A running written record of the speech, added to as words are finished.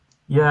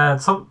Yeah,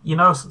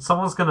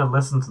 someone's going to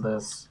listen to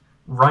this,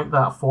 write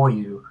that for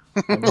you,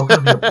 and you're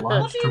going to be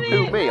obliged to read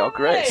it. Me or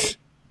Grace?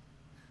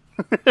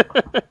 Look,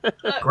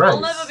 Grace.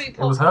 we'll never be It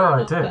was popular her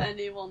enough for idea.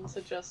 anyone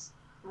to just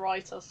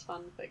write us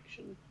fan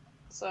fiction.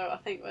 So I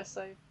think we're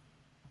safe.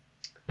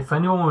 If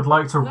anyone would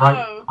like to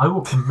write, I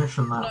will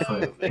commission that for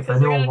you. If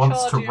anyone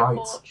wants to write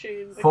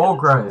for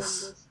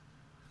Grace,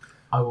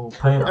 I will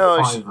pay a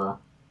 $5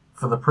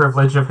 for the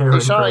privilege of hearing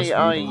Grace reading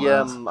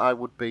that. I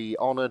would be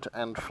honoured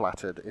and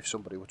flattered if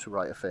somebody were to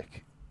write a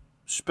fic.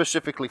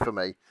 Specifically for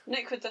me.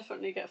 Nick would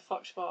definitely get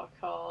fucked by a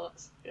car,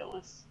 let's be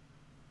honest.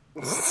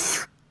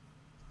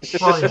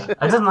 Well, yeah, it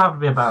doesn't have to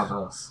be about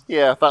us.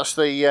 Yeah, that's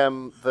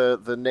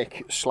the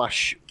Nick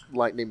 /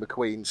 Lightning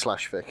McQueen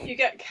 / fic. You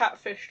get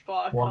catfished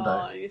by a One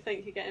car, day. and you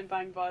think you're getting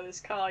banged by this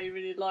car you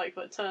really like,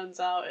 but it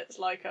turns out it's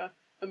like a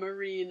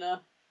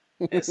marina.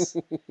 It's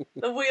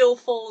the wheel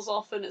falls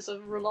off and it's a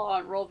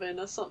Reliant Robin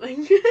or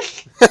something.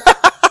 It's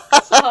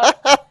like,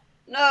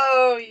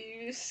 no,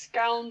 you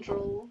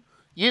scoundrel.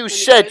 You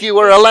said you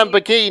were a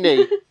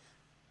Lamborghini!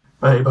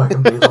 Babe, I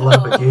can be the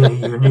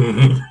Lamborghini you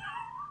need.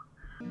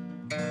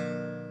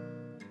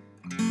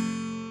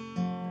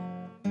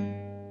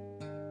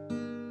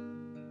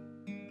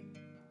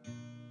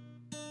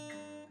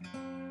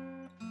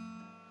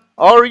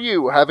 Are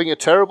you having a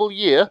terrible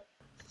year?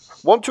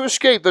 Want to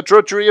escape the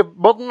drudgery of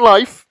modern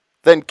life?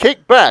 Then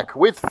kick back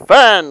with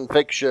fan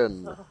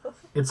fiction.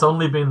 It's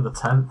only been the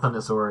 10th and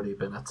it's already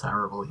been a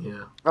terrible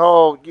year.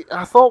 Oh,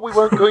 I thought we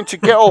weren't going to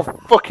get all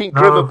fucking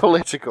grim and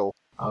political.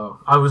 Oh,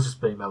 I was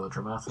just being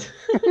melodramatic.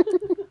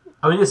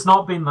 I mean, it's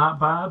not been that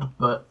bad,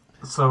 but...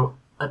 So,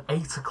 at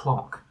 8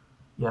 o'clock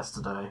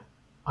yesterday,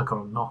 I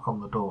got a knock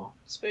on the door.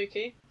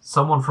 Spooky.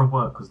 Someone from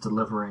work was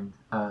delivering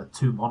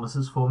 2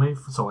 monitors for me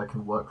so I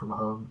can work from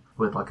home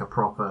with like a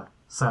proper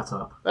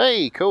setup.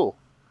 Hey, cool.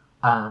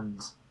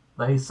 And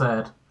they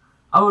said,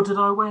 "Oh, did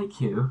I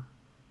wake you?"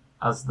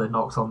 as they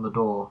knocked on the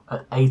door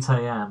at 8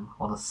 a.m.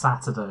 on a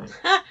Saturday.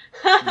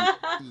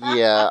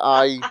 Yeah,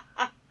 I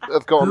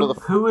have got another...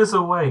 Who is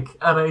awake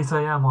at 8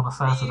 a.m. on a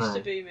Saturday? It used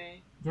to be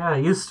me. Yeah,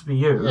 it used to be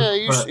you. Yeah,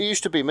 it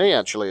used to be me,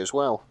 actually, as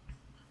well.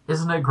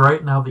 Isn't it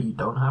great now that you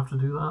don't have to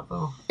do that,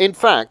 though? In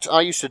fact,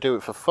 I used to do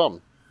it for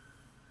fun.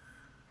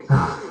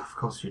 Of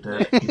course you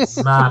did. You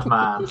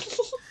madman.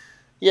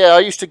 Yeah, I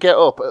used to get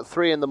up at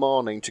 3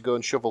 a.m. to go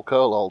and shovel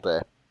coal all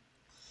day.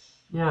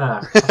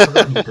 Yeah, I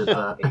forgot you did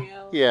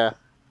that. Yeah.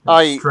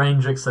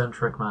 Strange,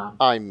 eccentric man.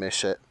 I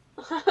miss it.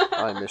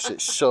 I miss it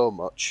so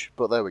much.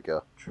 But there we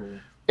go. True.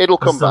 It'll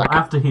come back.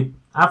 After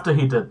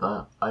he did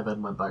that, I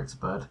then went back to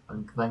bed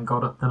and then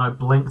got up. Then I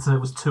blinked and it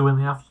was 2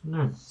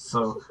 p.m.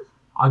 So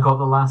I got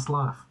the last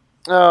laugh.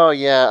 Oh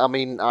yeah, I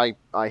mean, I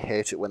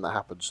hate it when that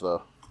happens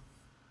though.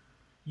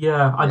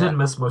 Yeah, I did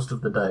miss most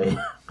of the day,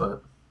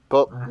 but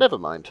never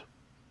mind.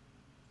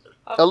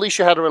 At least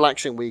you had a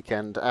relaxing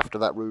weekend after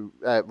that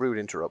rude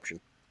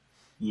interruption.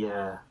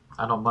 Yeah,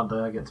 and on Monday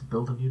I get to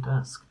build a new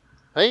desk.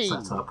 Hey.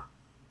 Set up.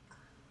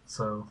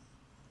 So,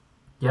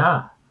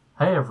 yeah.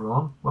 Hey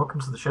everyone,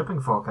 welcome to the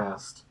Shipping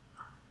Forecast.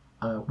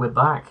 We're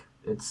back.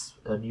 It's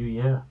a new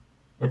year.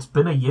 It's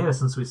been a year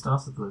since we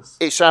started this.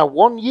 It's our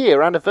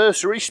 1-year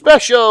anniversary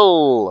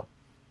special!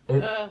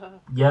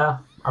 Yeah,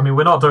 I mean,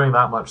 we're not doing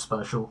that much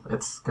special.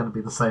 It's going to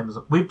be the same as...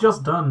 We've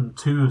just done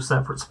 2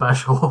 separate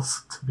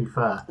specials, to be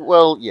fair.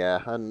 Well, yeah,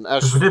 and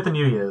as... we did the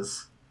New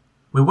Year's.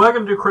 We were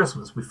going to do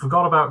Christmas. We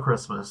forgot about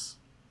Christmas.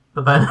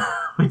 But then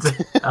we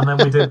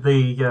did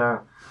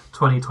the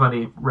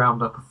 2020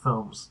 roundup of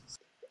films.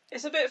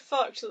 It's a bit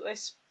fucked that they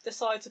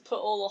decide to put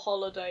all the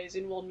holidays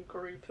in one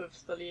group of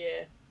the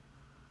year.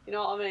 You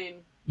know what I mean?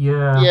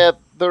 Yeah. Yeah,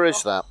 there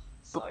is that.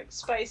 It's like,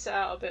 space it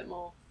out a bit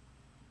more.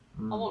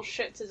 I want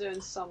shit to do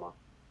in summer.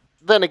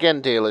 Then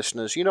again, dear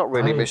listeners, you're not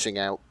really missing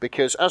out,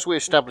 because as we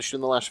established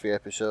in the last few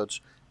episodes,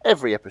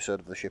 every episode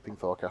of the Shipping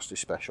Forecast is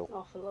special.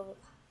 Oh, for love it.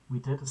 We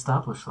did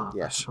establish that.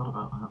 Yes. I forgot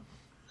about that.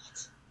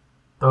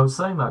 Though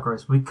saying that,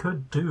 Grace, we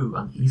could do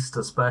an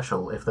Easter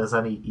special if there's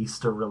any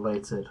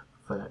Easter-related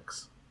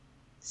fics.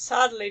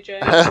 Sadly,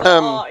 James, there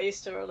are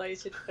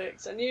Easter-related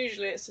fics, and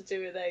usually it's to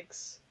do with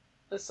eggs.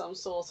 As some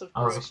sort of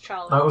gross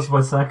challenge. That was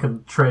my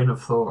second train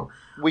of thought.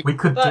 We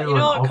could do you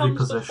know an what comes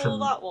oviposition before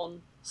that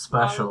one?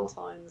 special.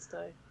 Valentine's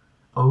Day.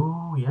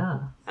 Oh, yeah.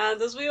 And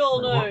as we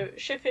all know,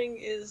 shipping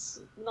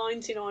is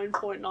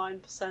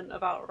 99.9%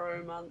 about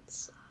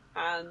romance,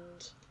 and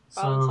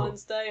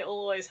Valentine's Day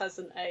always has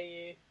an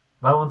AU.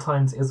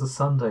 Valentine's is a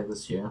Sunday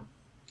this year.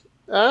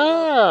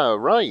 Ah,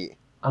 right.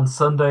 And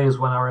Sunday is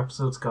when our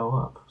episodes go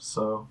up,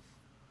 so...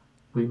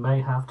 we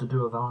may have to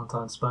do a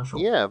Valentine's special.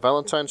 Yeah,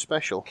 Valentine's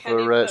special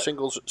for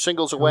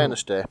Singles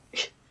Awareness Day.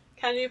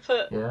 Can you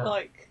put,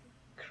 like,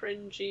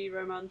 cringy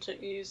romantic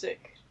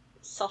music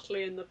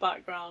subtly in the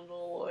background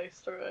all the way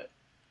through it?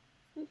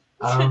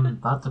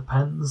 That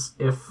depends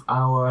if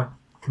our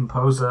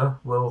composer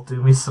will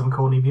do me some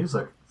corny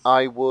music.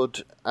 I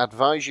would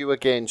advise you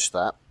against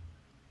that.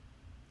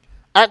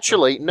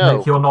 Actually, no.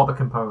 Nick, you're not the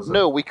composer.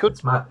 No, we could...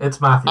 It's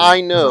Matthew.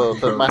 I know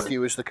that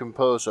Matthew is the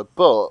composer,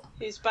 but...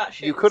 He's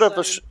batshit you could have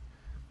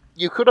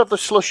You could have the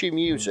slushy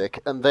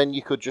music, and then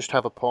you could just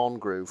have a porn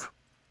groove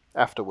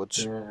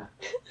afterwards. Yeah,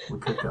 we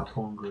could get a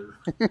porn groove.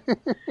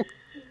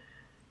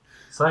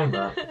 Saying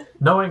that,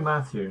 knowing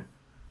Matthew,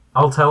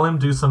 I'll tell him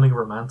do something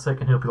romantic,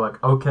 and he'll be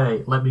like,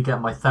 "Okay, let me get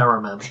my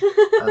theremin,"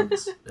 and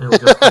he'll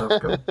just kind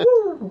of go,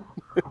 "Woo,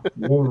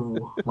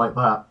 woo," like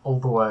that all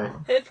the way.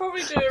 He'd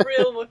probably do a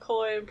real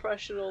McCoy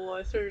impression all the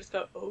way through, just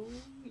go, "Oh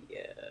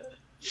yeah,"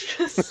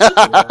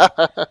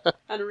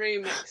 and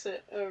remix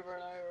it over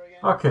and over again.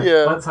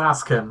 Okay, let's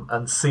ask him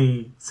and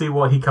see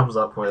what he comes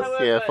up with.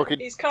 However, fucking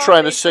he's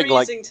trying to sing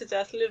like freezing to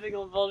death, living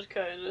on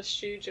vodka in a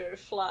studio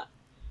flat,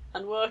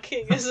 and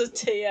working as a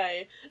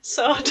TA.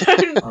 So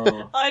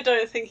I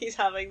don't think he's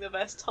having the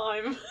best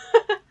time.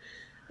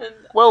 And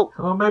well,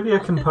 maybe a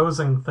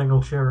composing thing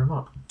will cheer him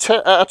up.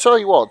 I tell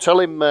you what, tell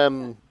him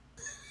that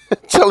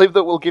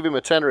we'll give him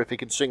a tenner if he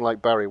can sing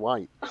like Barry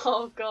White.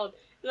 Oh God,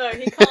 no,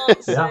 he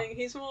can't sing.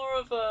 He's more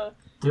of a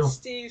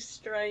Steve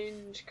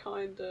Strange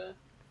kind of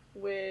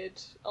weird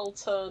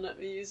alternate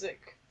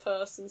music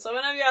person. So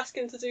whenever you ask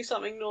him to do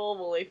something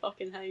normal, he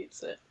fucking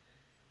hates it.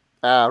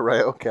 Ah,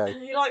 right, okay.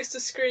 He likes to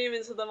scream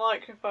into the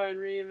microphone,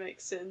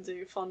 remix it, and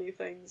do funny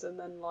things, and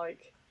then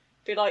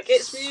be like,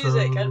 "It's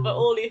music," but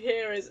all you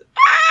hear is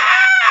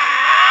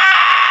 "Ah!"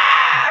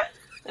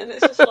 And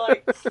it's just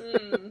like,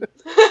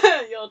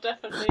 you're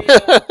definitely.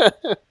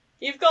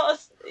 You've got a.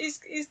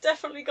 He's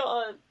definitely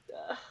got a.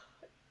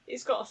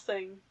 He's got a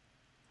thing.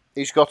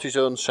 He's got his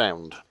own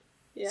sound.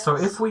 Yes. So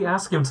if we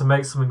ask him to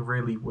make something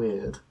really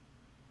weird,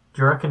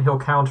 do you reckon he'll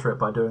counter it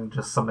by doing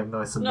just something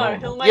nice and normal?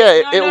 He'll make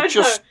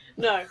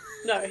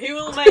No, he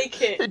will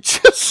make it, it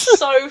just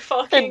so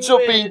fucking ends up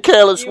weird, being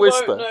Careless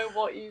Whisper. You won't know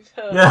what you've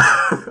heard.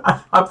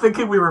 Yeah, I'm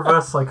thinking we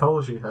reverse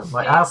psychology him.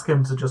 Ask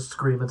him to just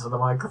scream into the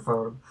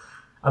microphone,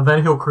 and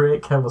then he'll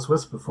create Careless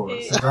Whisper for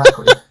us.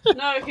 Exactly.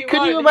 No, he Can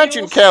won't. you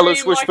imagine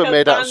Careless Whisper like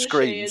made out of banshee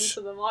screams?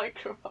 into the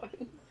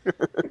microphone.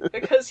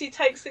 Because he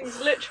takes things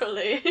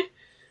literally.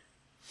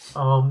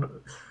 Fine.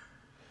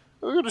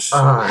 We'll just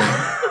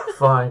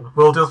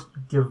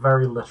give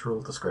very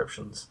literal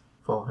descriptions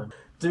for him.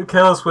 Do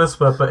Careless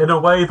Whisper, but in a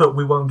way that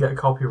we won't get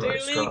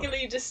copyright struck. Do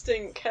legally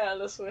distinct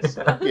Careless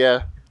Whisper.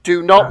 Yeah.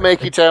 Do not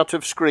make it out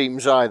of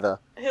screams either.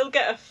 He'll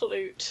get a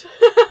flute.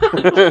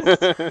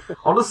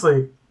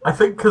 Honestly, I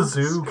think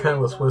kazoo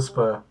Careless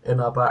Whisper in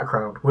our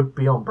background would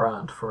be on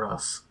brand for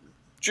us.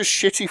 Just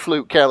shitty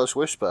flute Careless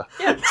Whisper.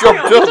 Yeah,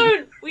 Job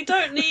done. We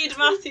don't need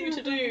Matthew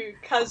to do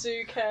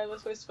kazoo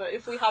Careless Whisper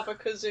if we have a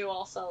kazoo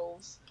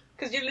ourselves.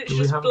 Because you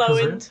literally just blow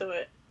into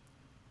it.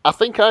 I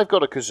think I've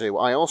got a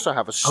kazoo. I also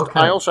have a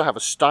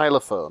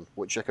stylophone,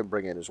 which I can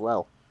bring in as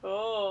well.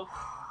 Oh.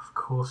 Of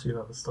course you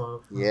have a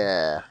stylophone.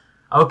 Yeah.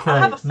 Okay, I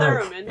have a Nick,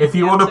 theremin, if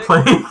you want to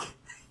play...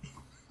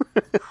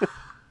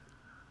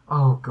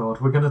 Oh god,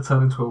 we're going to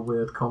turn into a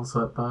weird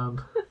concert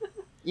band.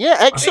 Yeah,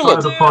 excellent.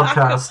 I started a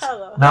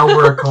podcast, now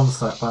we're a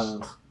concert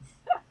band.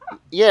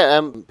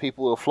 Yeah,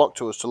 people will flock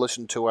to us to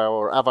listen to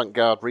our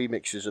avant-garde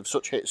remixes of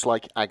such hits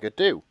like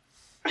Agadoo.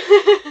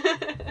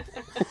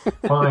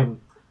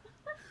 Fine.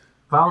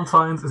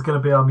 Valentine's is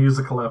going to be our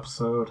musical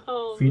episode,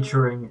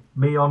 featuring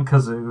me on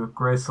kazoo,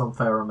 Grace on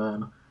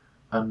theremin,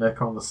 and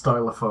Nick on the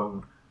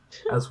stylophone,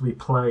 as we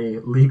play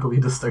legally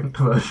distinct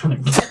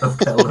versions of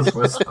Careless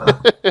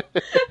Whisper.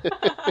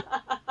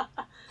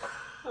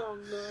 Oh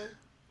no.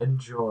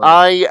 Enjoy.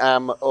 I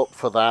am up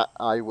for that.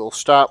 I will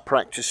start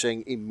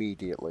practicing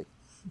immediately.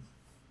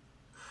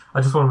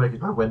 I just want to make it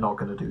clear we're not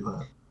going to do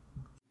that.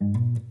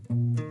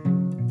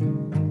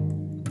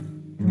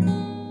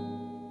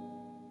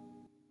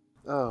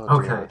 Oh,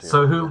 okay,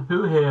 so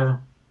who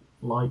here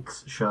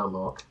likes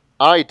Sherlock?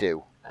 I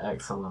do.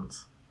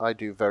 Excellent. I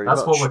do very much.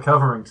 That's what we're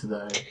covering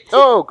today.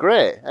 Oh,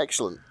 great.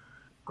 Excellent.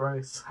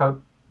 Grace,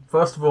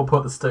 first of all,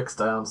 put the sticks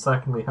down.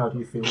 Secondly, how do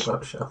you feel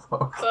about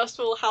Sherlock? First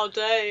of all, how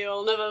dare you?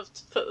 I'll never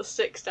put the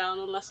sticks down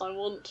unless I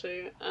want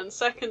to. And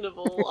second of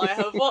all, I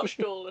have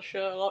watched all of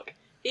Sherlock,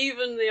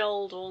 even the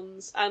old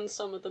ones and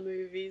some of the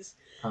movies.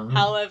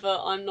 However,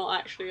 I'm not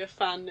actually a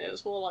fan. It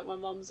was more like my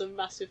mum's a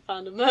massive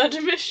fan of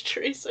murder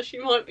mystery, so she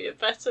might be a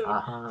better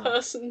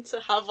person to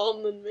have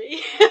on than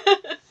me.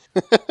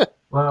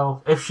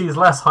 Well, if she's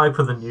less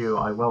hyper than you,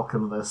 I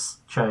welcome this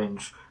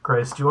change.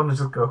 Grace, do you want to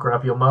just go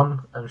grab your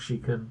mum and she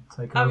can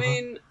take over? I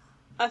mean,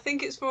 I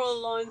think it's more along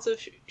the lines of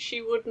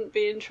she wouldn't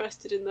be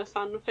interested in the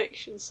fan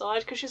fiction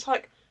side, because she'd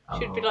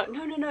be like,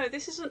 no,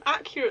 this isn't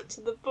accurate to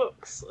the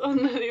books. And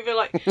then you'd be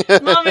like,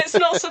 Mum, it's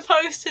not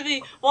supposed to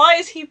be. Why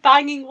is he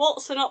banging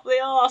Watson up the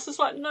arse? It's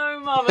like, no,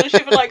 Mum. And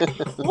she'd be like,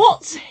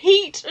 what's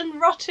heat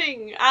and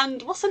rutting?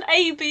 And what's an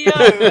ABO?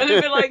 And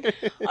it'd be like,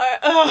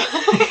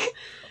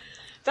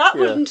 that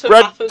wouldn't have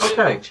happened in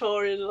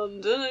Victorian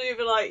London. And you'd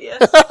be like,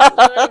 yes,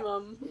 no,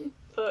 Mum.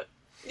 But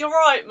you're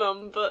right,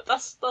 Mum, but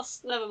that's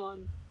never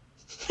mind.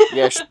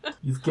 Yes.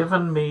 You've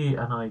given me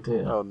an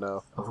idea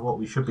of what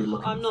we should be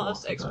looking for. I'm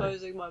not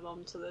exposing my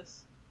mum to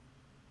this.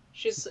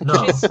 She's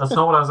that's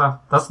not what I was.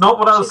 That's not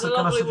what I was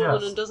going to suggest. She's a lovely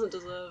woman and doesn't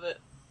deserve it.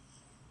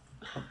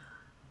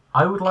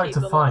 I would like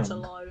to find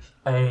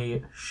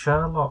a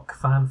Sherlock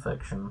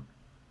fanfiction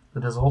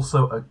that is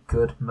also a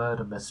good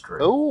murder mystery.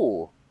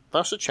 Oh,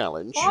 that's a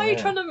challenge. Why are you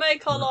trying to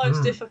make our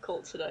lives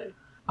difficult today?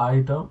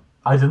 I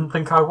didn't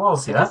think I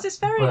was yet. Because it's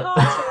very hard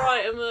to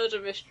write a murder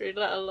mystery,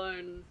 let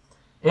alone...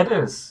 It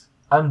is.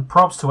 And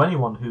props to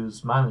anyone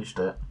who's managed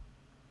it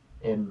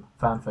in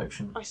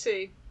fanfiction. I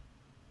see.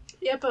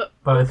 Yeah, but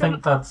I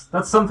think that's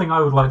something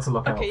I would like to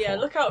look out for. Okay, yeah,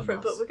 look out for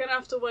it, but we're going to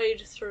have to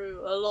wade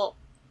through a lot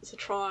to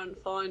try and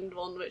find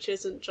one which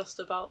isn't just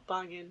about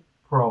banging.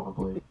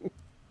 Probably.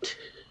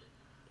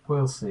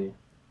 We'll see.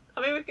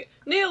 I mean,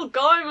 Neil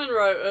Gaiman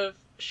wrote a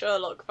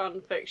Sherlock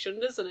fanfiction,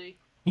 doesn't he?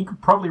 He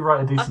could probably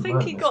write a decent I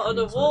think he got an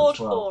award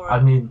for it.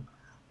 I mean,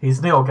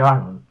 he's Neil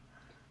Gaiman.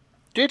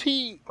 Did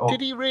he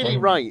really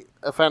write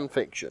a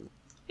fanfiction?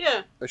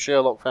 Yeah. A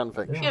Sherlock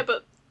fanfiction? Yeah,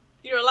 but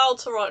you're allowed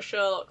to write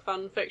Sherlock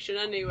fanfiction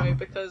anyway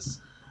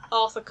because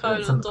Arthur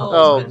Conan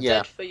Doyle's been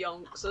dead for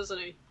yonks, hasn't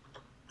he?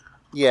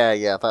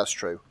 Yeah, that's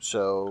true.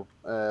 So,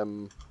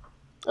 that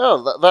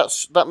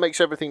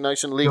makes everything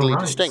nice and legally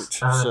distinct.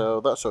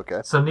 So that's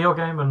okay. So Neil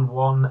Gaiman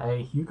won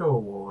a Hugo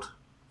Award.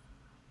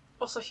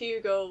 What's a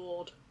Hugo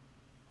Award?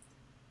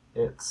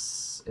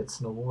 It's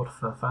an award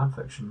for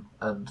fanfiction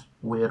and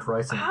weird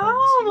writing things.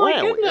 Oh my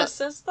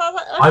goodness! Is that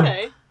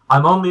okay?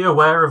 I'm only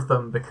aware of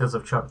them because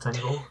of Chuck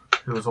Tingle,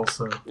 who has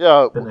also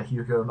been a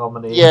Hugo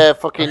nominee. Yeah,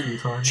 fucking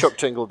Chuck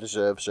Tingle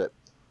deserves it.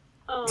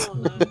 Oh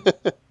no.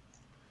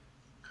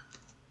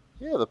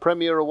 Yeah, the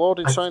premier award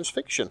in science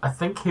fiction. I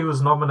think he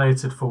was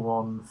nominated for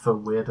one for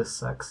weirdest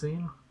sex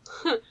scene.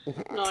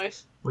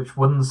 Nice. Which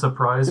wouldn't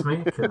surprise me,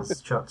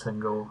 because Chuck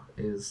Tingle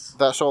is...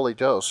 That's all he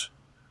does.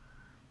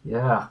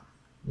 Yeah,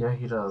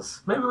 he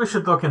does. Maybe we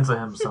should look into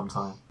him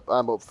sometime.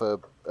 I'm up for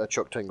a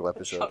Chuck Tingle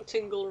episode. Chuck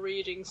Tingle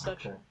reading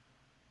session. Okay.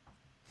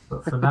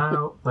 But for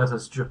now, let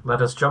us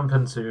jump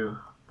into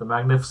the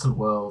magnificent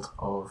world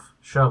of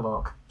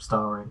Sherlock,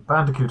 starring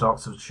Bandicoot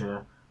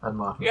Oxfordshire and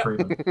Martin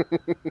Freeman.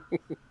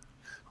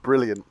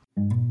 Brilliant.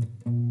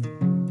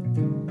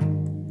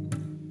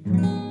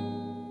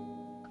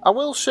 I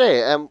will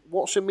say,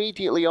 what's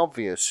immediately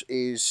obvious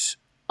is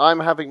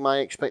I'm having my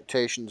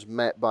expectations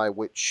met by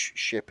which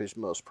ship is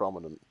most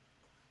prominent.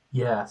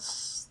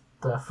 Yes,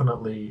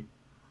 definitely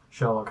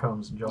Sherlock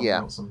Holmes and John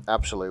Watson. Yeah,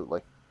 absolutely.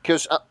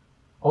 Because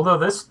although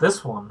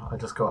this one I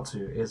just got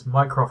to is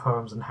Mycroft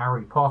Holmes and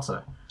Harry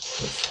Potter.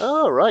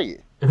 Oh,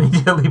 right.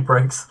 Immediately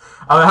breaks.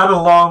 I had a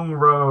long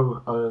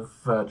row of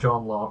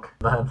John Locke,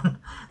 then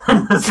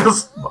there's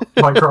just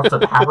Mycroft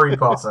and Harry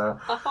Potter.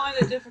 I find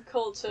it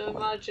difficult to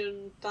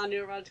imagine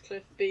Daniel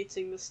Radcliffe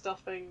beating the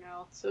stuffing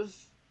out of,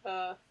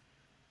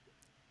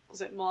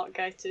 was it Mark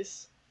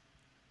Gatiss?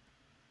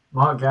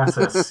 Mark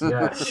Gatiss,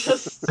 yes.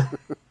 Just,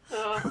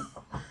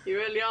 you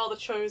really are the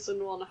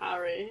chosen one,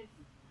 Harry.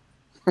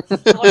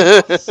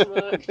 Mycroft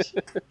smirked.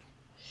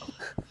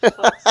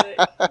 Fuck's sake.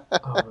 Oh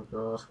my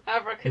god.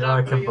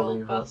 Abracadabra, you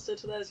old bastard.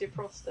 There's your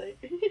prostate.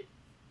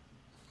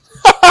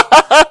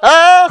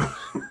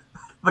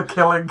 The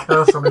killing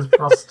curse on his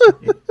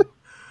prostate.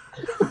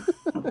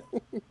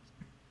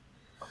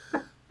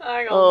 Hang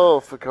on. Oh,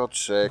 for God's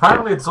sake.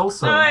 Apparently it's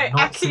also not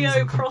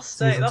Accio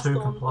prostate, that's the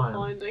one compliant. for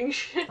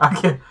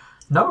finding.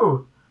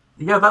 No!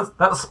 Yeah,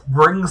 that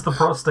brings the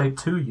prostate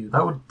to you.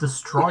 That would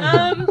destroy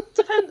him.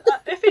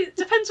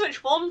 Depends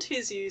which wand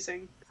he's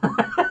using.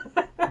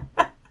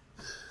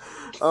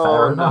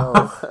 Oh no.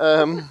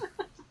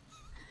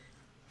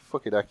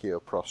 Fucking Accio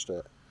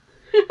prostate.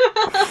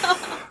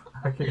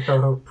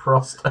 Accio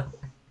prostate.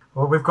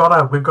 Well, we've got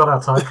our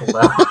title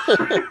now.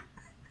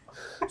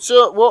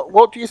 So,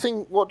 what do you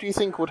think? What do you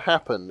think would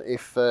happen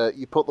if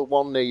you put the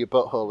wand near your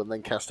butthole and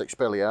then cast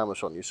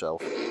Expelliarmus on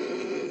yourself?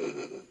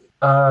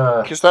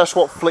 Because that's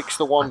what flicks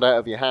the wand out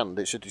of your hand.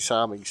 It's a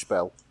disarming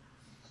spell.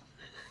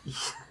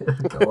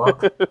 Go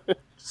up.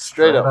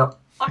 Straight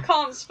up. I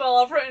can't spell.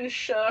 I've written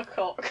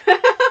Sherlock.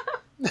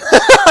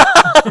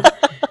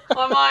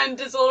 My mind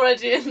is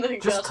already in the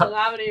gut, and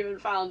I haven't even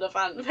found a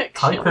fanfiction.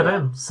 Type it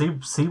in. See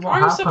what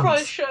happens. I'm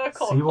surprised Sherlock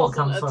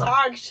wasn't a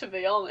tag, to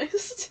be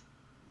honest.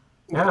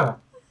 Yeah.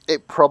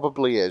 It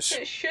probably is.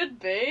 It should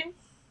be.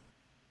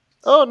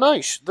 Oh,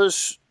 nice.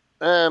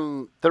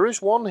 There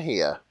is one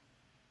here,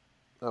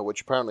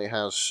 which apparently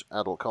has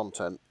adult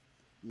content.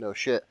 No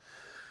shit.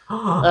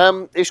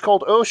 It's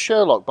called Oh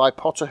Sherlock by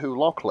Potter Who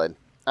Lachlan,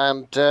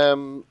 and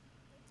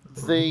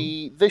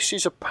this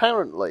is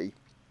apparently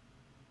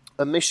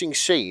a missing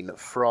scene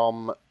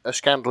from A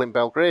Scandal in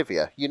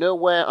Belgravia. You know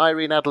where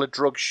Irene Adler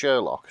drugs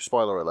Sherlock?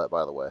 Spoiler alert,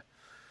 by the way.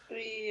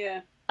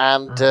 Yeah.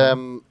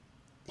 And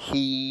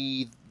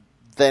he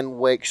then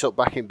wakes up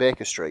back in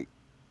Baker Street.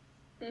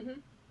 Mm-hmm.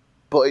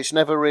 But it's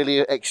never really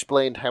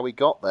explained how he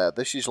got there.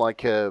 This is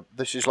like a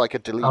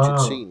deleted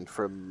scene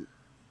from.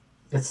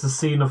 It's the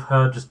scene of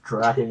her just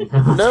dragging him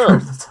through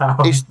the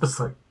tower.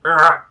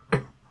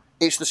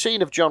 It's the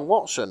scene of John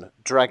Watson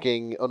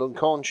dragging an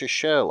unconscious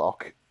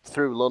Sherlock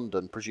through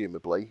London,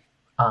 presumably,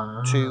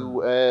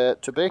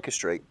 to Baker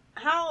Street.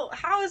 How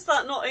is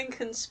that not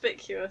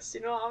inconspicuous?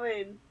 You know what I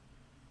mean?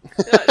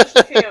 You're just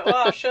looking at,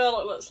 wow,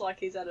 Sherlock looks like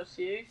he's had a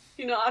few.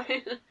 You know what I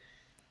mean?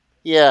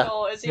 Yeah.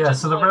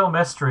 So the real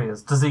mystery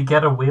is, does he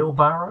get a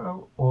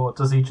wheelbarrow, or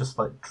does he just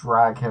like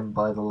drag him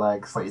by the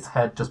legs, like his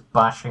head just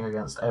bashing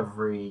against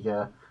every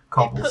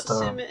cobblestone? He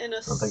puts him in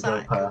a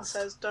sack and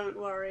says, "Don't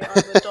worry, I'm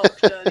the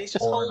doctor," and he's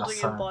just holding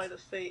him by the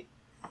feet.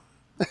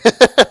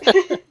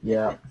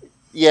 Yeah.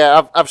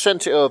 Yeah, I've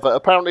sent it over.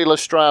 Apparently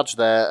Lestrade's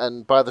there,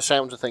 and by the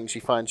sounds of things,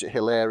 he finds it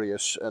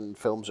hilarious and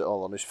films it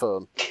all on his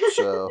phone.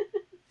 So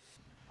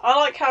I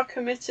like how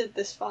committed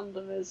this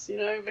fandom is,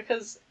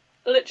 because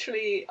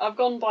literally I've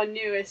gone by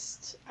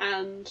newest,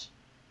 and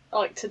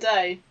like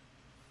today,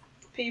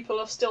 people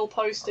are still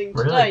posting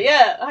today. Really?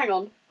 Yeah,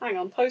 hang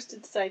on,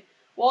 posted today.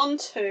 1,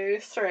 2,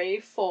 3,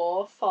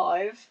 4,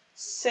 5,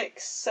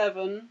 6,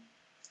 7,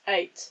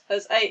 8.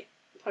 There's 8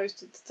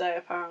 posted today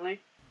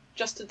apparently,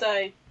 just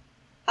today.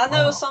 And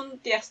there was some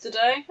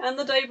yesterday, and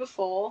the day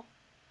before,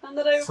 and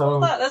the day before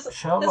that. There's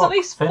at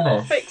least 4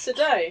 fics a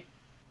day.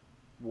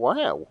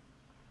 Wow.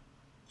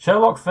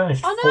 Sherlock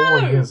finished 4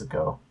 years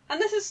ago.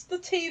 And this is the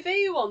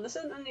TV one. This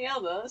isn't any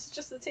other. This is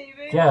just the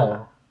TV Yeah.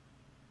 one.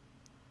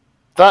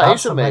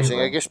 That's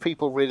amazing. I guess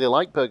people really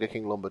like Burger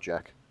King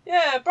Lumberjack.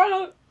 Yeah,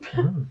 Brad.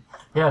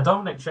 Yeah,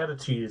 Dominic Cheddar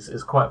Cheese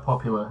is quite a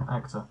popular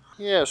actor.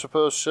 Yeah, I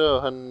suppose so.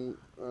 And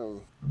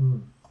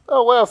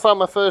oh well, I found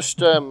my first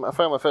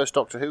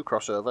Doctor Who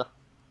crossover.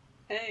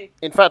 Hey.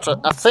 In fact,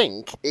 I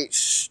think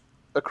it's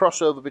a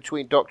crossover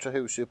between Doctor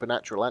Who,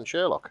 Supernatural, and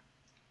Sherlock.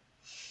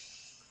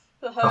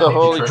 The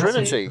Holy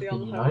Trinity. The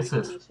unholy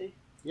Trinity.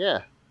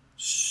 Yeah.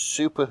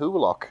 Super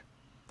Who-lock.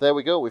 There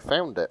we go, we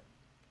found it.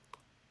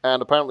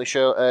 And apparently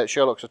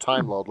Sherlock's a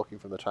Time Lord looking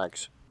from the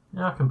tags.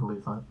 Yeah, I can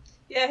believe that.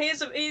 Yeah, he's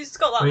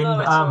got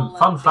that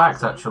fun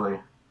fact,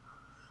 actually.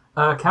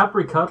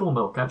 Cadbury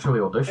Cuddlemilk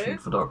actually auditioned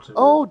for Doctor Who.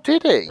 Oh,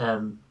 did he?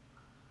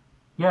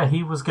 Yeah,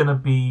 he was going to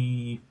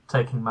be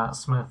taking Matt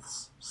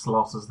Smith's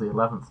slot as the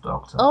 11th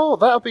Doctor. Oh,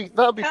 that'd be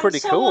pretty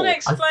cool. Can someone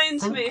explain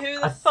to me who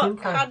the fuck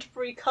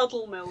Cadbury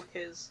Cuddlemilk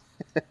is?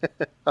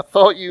 I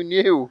thought you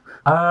knew.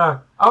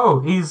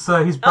 He's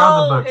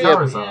Brandenburg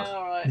Charizard. Yeah,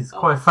 all right. He's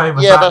quite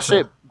famous. Yeah, that's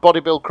it.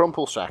 Bodybuild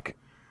Crumplesack.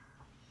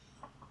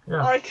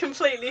 Yeah. I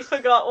completely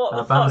forgot what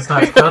the fuck. I was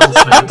like,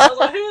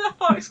 who the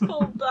fuck's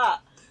called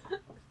that?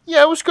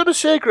 Yeah, I was going to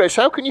say, Grace,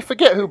 how can you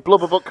forget who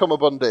Blubberbutt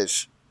Cummerbund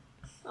is?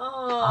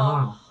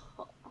 Oh.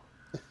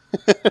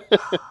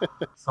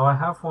 So I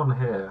have one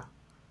here.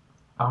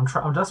 I'm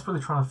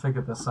desperately trying to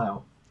figure this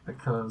out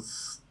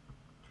because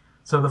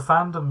so the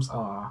fandoms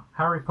are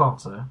Harry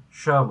Potter,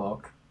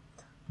 Sherlock,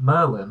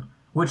 Merlin,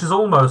 which is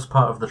almost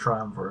part of the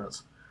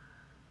triumvirate,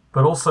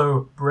 but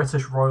also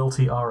British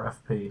royalty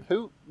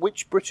RFP.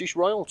 Which British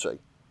royalty?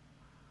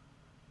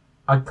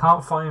 I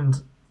can't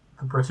find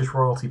the British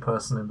royalty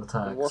person in the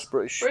tags. What's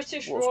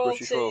British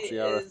royalty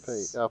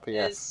RFP?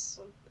 RPF.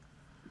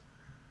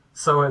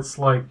 So it's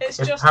like,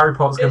 if Harry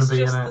Potter's going to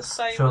be in it,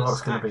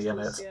 Sherlock's going to be in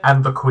it,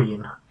 and the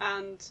Queen.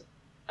 And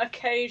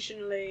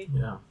occasionally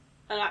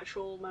an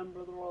actual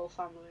member of the royal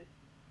family.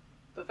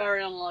 But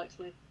very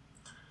unlikely.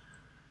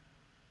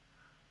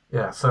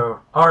 Yeah, so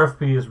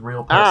RFP is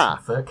real person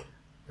fic.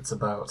 It's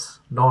about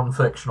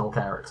non-fictional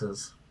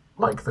characters,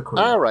 like the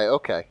Queen. Right,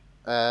 okay.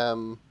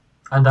 And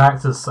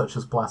actors such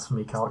as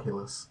Blasphemy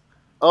Calculus.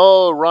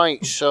 Oh,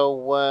 right,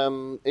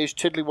 so is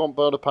Tiddlywomp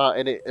Bonaparte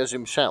in it as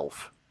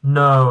himself?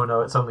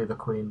 No, it's only the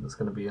Queen that's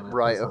going to be in it.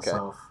 Right, as okay.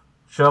 Herself.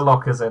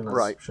 Sherlock is in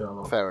as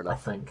Sherlock. Fair enough. I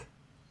think.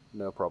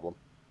 No problem.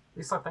 At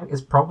least I think it's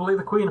probably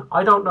the Queen.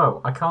 I don't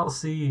know. I can't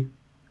see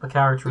the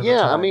character in the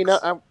tags. I mean,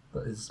 I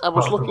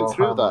was looking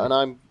through that, and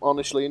I'm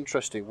honestly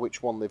interested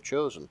which one they've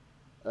chosen.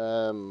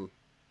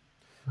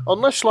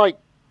 Unless, like...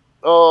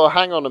 Oh,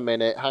 hang on a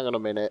minute.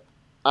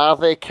 Are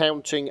they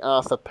counting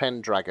Arthur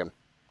Pendragon?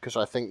 Because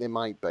I think they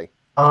might be.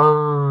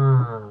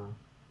 Because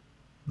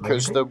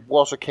there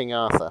was a King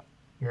Arthur.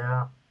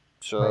 Yeah.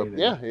 So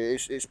maybe. Yeah,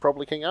 it's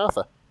probably King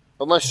Arthur,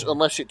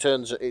 unless it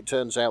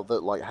turns out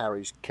that like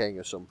Harry's king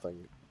or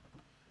something.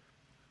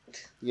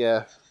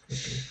 Yeah.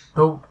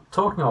 Though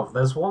talking of,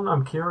 there's one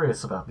I'm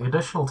curious about. The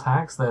additional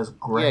tags. There's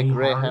Grey. Yeah,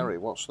 Grey Harry.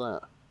 What's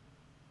that?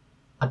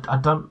 I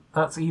don't.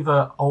 That's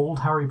either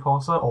old Harry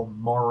Potter or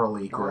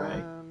morally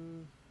grey.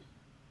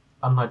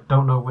 And I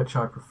don't know which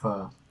I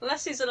prefer.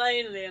 Unless he's an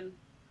alien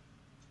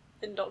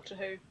in Doctor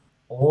Who.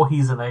 Or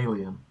he's an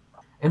alien.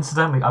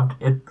 Incidentally,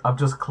 I've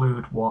just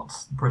clued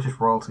what British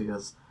royalty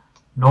is.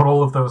 Not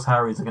all of those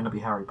Harrys are going to be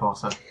Harry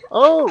Potter.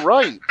 Oh,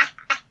 right.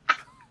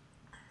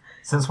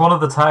 Since one of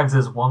the tags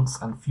is once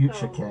and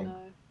future king. No.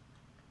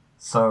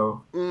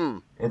 So,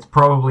 it's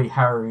probably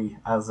Harry,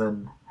 as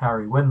in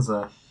Harry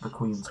Windsor, the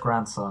Queen's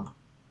grandson.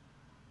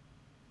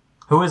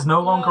 Who is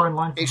no longer in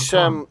line for the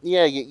throne.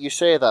 Yeah, you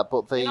say that,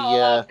 but the... You're not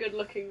allowed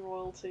good-looking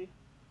royalty.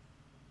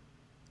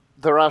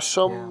 There are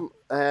some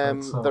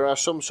there are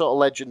some sort of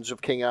legends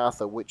of King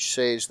Arthur which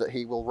says that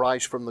he will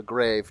rise from the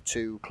grave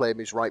to claim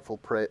his rightful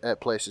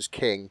place as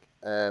king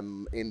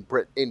in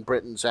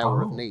Britain's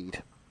hour of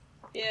need.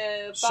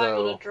 Yeah, bang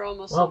on a drum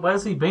or something. Well,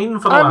 where's he been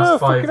for the last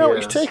 5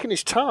 years? He's taking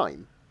his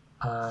time.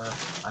 I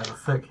have a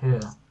fic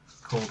here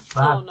called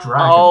Bad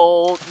Dragon.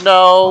 Oh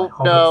no,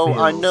 no! Fields.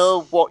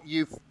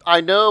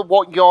 I know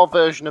what your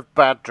version of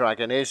Bad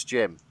Dragon is,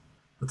 Jim.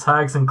 The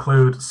tags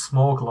include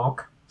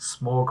Smorglock,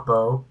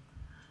 Smorgbow,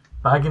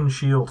 Bag and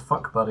Shield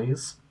Fuck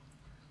Buddies,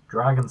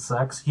 Dragon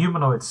Sex,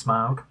 Humanoid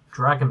Smaug,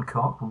 Dragon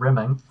Cock,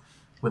 Rimming,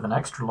 with an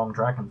extra long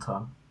dragon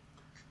tongue,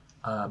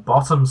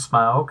 Bottom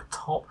Smaug,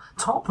 Top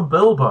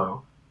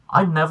Bilbo.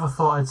 I never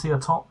thought I'd see a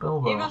Top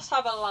Bilbo. He must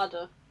have a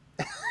ladder.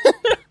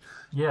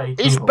 Yeah,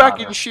 Is Bag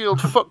and Shield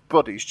Fuck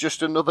Buddies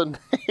just another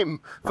name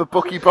for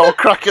Buckyball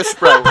Cracker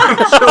Sprout?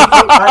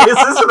 That is,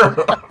 isn't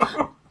it?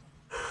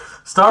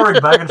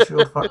 Starring Bag and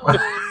Shield Fuck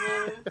Buddies.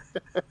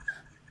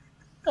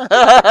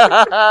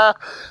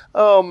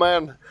 Oh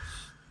man!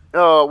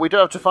 Oh, we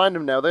don't have to find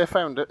them now. They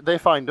find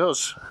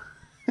us.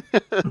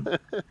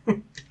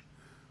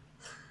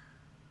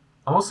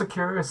 I'm also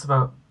curious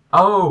about.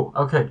 Oh,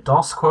 okay.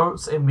 DOS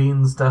quotes. It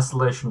means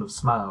Desolation of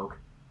Smaug,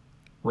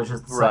 which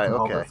is the second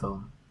Hobbit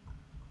film.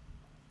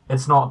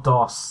 It's not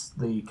DOS,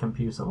 the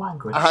computer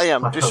language. I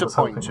am like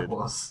disappointed. It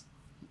was.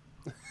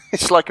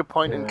 It's like a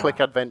point-and-click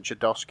adventure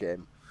DOS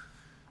game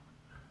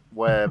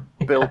where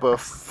Bilbo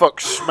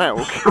fucks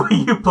Smaug.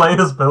 You play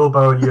as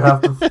Bilbo and you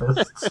have to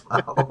fist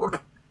Smaug.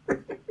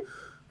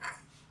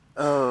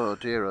 Oh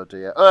dear, oh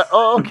dear.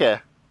 Okay.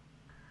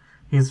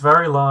 He's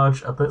very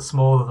large, a bit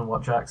smaller than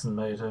what Jackson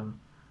made him.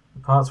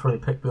 The parts where he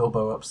picked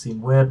Bilbo up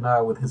seem weird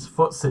now with his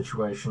foot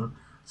situation,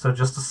 so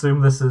just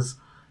assume this is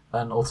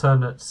an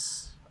alternate...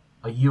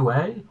 A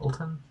UA?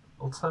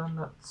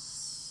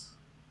 Alternates?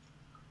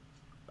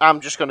 I'm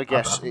just going to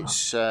guess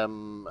it's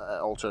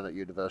alternate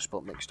universe,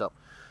 but mixed up.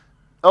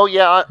 Oh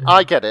yeah,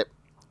 I get it.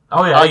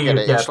 Oh yeah, I get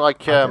it. It's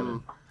like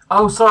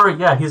Oh sorry,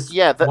 yeah, he's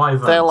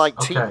wyverns. They're like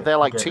okay,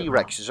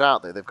 T-Rexes,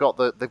 aren't they? They've got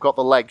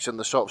the legs and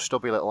the sort of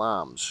stubby little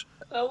arms.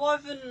 A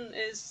wyvern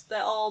is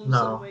their arms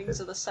and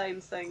wings are the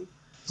same thing.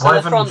 So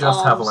wyvern the front just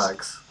arms have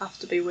legs. have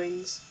to be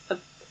wings.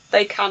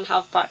 They can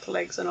have back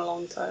legs and a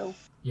long tail.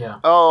 Yeah.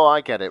 Oh,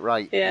 I get it.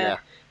 Right. Yeah.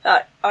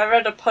 I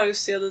read a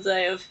post the other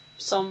day of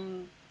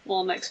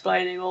someone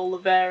explaining all the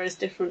various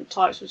different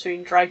types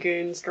between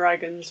dragoons,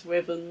 dragons,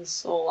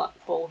 wyverns, all that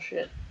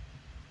bullshit.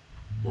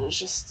 And it's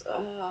just,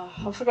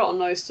 I've forgotten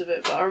most of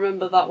it, but I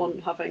remember that one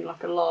having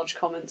like a large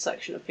comment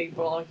section of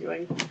people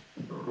arguing.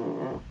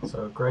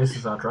 So Grace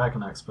is our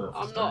dragon expert.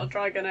 I'm not a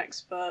dragon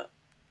expert.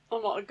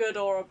 I'm not a good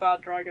or a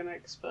bad dragon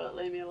expert.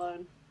 Leave me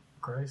alone.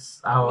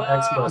 Grace, our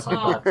expert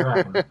on Bad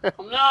Dragon.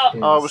 I'm not.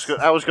 I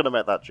was going to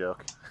make that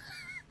joke.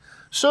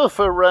 So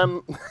for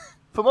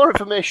more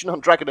information on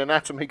dragon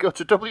anatomy, go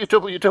to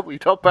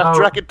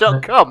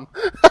www.baddragon.com.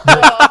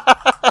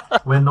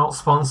 We're not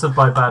sponsored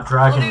by Bad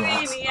Dragon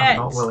yet. I'm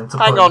not willing to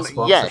put in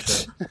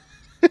sponsorship.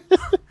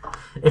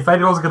 If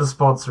anyone's going to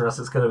sponsor us,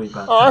 it's going to be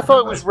Bad Dragon. I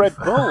thought it was Red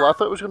Bull. I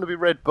thought it was going to be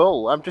Red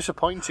Bull. I'm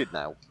disappointed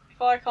now.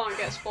 If I can't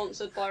get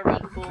sponsored by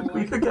Red Bull...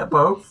 We could get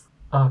both.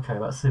 Okay,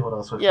 let's see what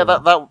else we've got. Yeah,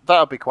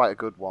 that'll be quite a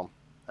good one.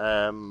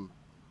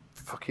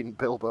 Fucking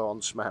Bilbo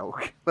on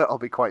Smaug. That'll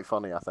be quite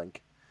funny, I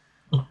think.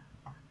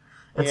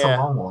 It's a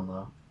long one,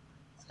 though.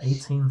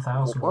 It's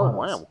 18,000 words. Oh,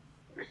 wow.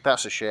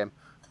 That's a shame.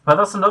 But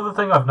that's another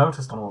thing I've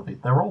noticed on all of these.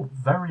 They're all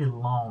very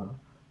long.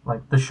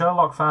 Like, the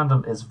Sherlock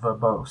fandom is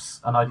verbose,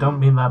 and I don't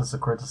mean that as a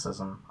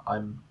criticism.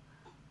 I'm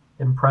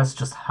impressed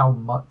just how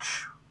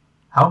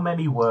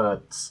many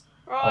words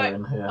are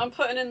in here. I'm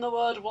putting in the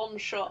word one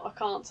shot. I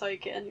can't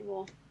take it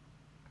anymore.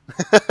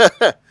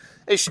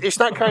 It's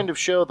that kind of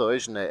show, though,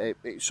 isn't it?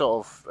 It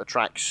sort of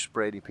attracts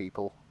brainy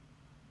people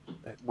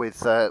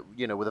with a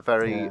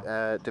very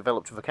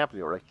developed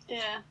vocabulary.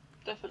 Yeah,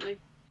 definitely.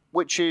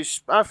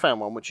 I found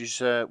one which is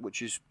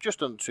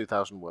just under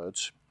 2,000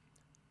 words.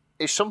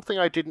 It's something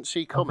I didn't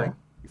see coming,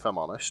 if I'm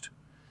honest.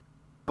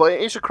 But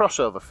it is a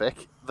crossover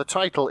fic. The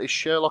title is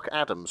Sherlock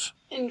Adams.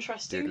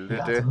 Interesting.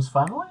 The Adams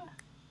family?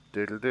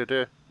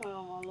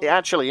 Oh, it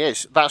actually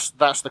is. That's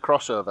the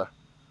crossover.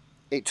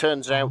 It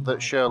turns out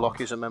that Sherlock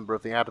is a member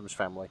of the Addams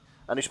family.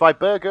 And it's by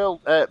Bear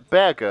Girl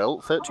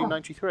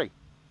 1393.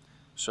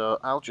 So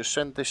I'll just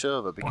send this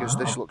over because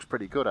this looks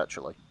pretty good,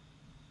 actually.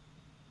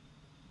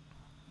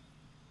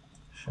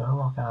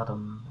 Sherlock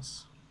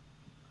Adams.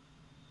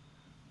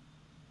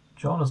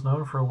 John has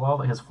known for a while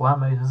that his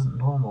flatmate isn't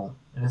normal.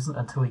 It isn't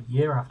until a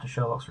year after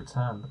Sherlock's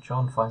return that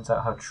John finds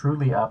out how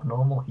truly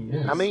abnormal he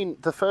is. I mean,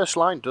 the first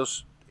line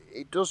does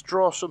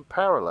draw some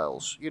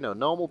parallels. You know,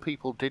 normal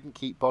people didn't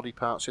keep body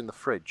parts in the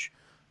fridge.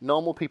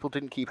 Normal people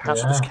didn't keep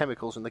hazardous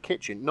chemicals in the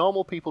kitchen.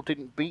 Normal people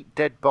didn't beat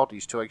dead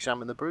bodies to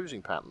examine the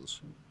bruising patterns.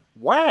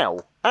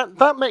 Wow!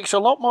 That makes a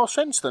lot more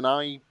sense than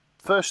I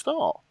first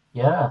thought.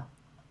 Yeah.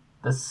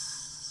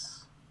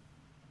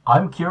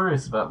 I'm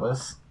curious about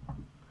this.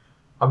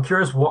 I'm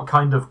curious what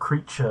kind of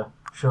creature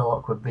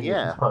Sherlock would be if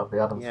he's part of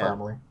the Addams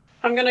family.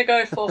 I'm going to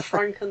go for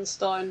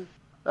Frankenstein.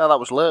 Oh, that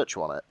was Lurch,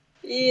 wasn't it?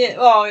 Yeah,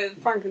 well,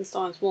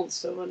 Frankenstein's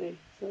monster, wasn't he?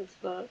 He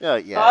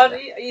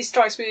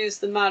strikes me as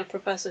the mad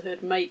professor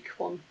who'd make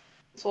one.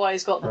 That's why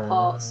he's got the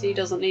parts. He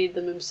doesn't need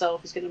them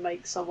himself. He's going to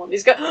make someone.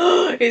 He's going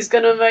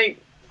to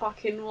make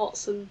fucking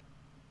Watson.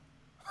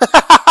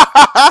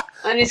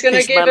 And And he's going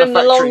to give him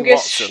the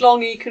longest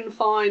schlong he can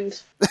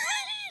find.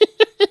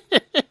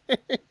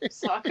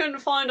 So I couldn't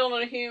find one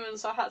on a human,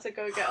 so I had to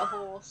go get a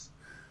horse.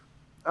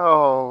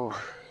 Oh.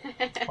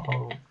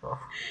 Oh, God.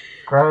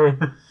 Great.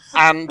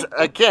 And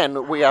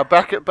again, we are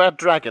back at Bad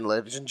Dragon,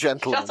 ladies and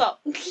gentlemen. Shut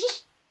up.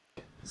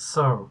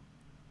 So,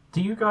 do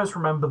you guys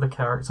remember the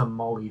character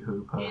Molly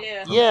Hooper?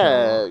 Yeah.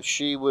 Yeah,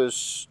 she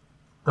was...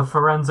 The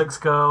forensics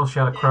girl, she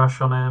had a crush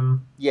on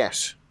him.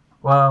 Yes.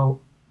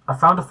 Well, I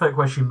found a fic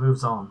where she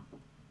moves on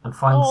and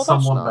finds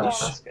someone nice.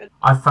 better. That's good.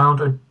 I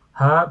found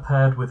her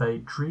paired with a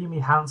dreamy,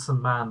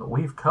 handsome man that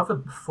we've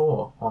covered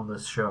before on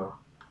this show.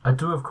 I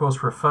do, of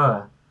course,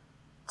 refer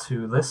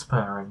to this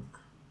pairing.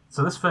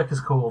 So this fic is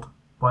called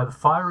By the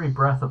Fiery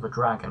Breath of a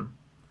Dragon,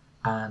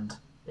 and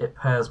it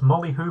pairs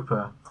Molly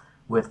Hooper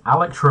with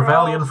Alec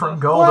Trevelyan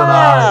from GoldenEye.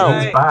 Wow.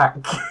 He's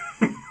back.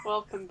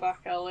 Welcome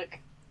back,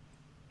 Alec.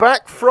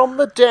 Back from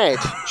the dead,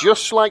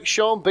 just like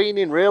Sean Bean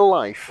in real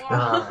life.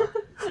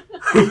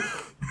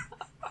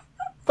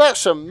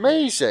 That's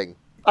amazing.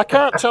 I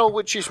can't tell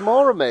which is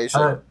more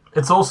amazing.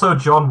 It's also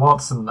John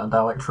Watson and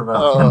Alec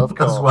Trevelyan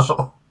as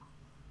well.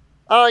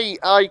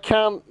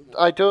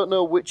 I don't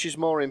know which is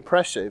more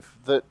impressive,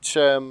 that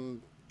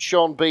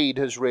Sean Bean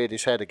has reared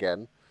his head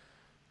again,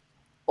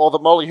 or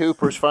that Molly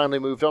Hooper has finally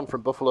moved on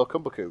from Buffalo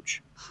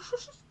Cumbercooch.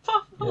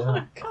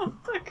 Yeah.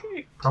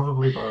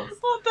 Probably both.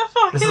 What the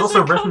fuck This is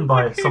also written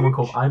by someone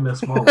called I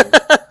Miss Molly.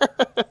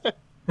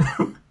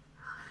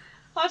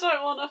 I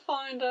don't want to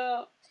find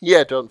out.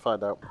 Yeah, don't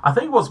find out. I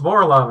think what's more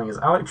alarming is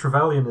Alec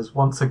Trevelyan is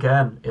once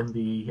again in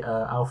the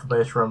Alpha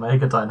Beta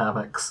Omega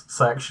Dynamics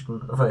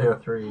section of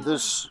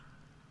AO3.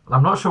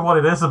 I'm not sure what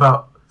it is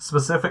about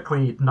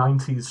specifically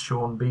 90s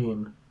Sean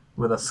Bean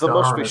with a scar There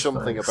must on be his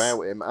something face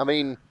about him. I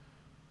mean...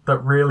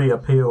 that really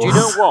appeals. Do you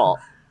know what?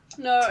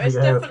 No, it's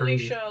the definitely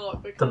AO3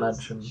 Sherlock, because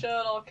dimension.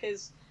 Sherlock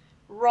is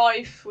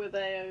rife with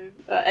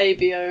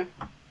ABO.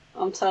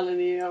 I'm telling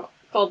you.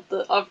 God,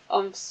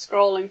 I'm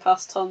scrolling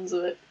past tons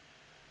of it.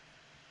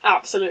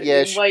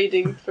 Absolutely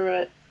wading through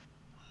it.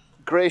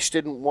 Grace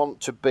didn't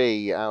want to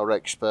be our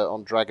expert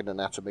on dragon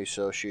anatomy,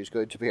 so she's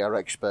going to be our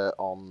expert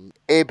on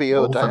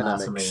ABO Wolf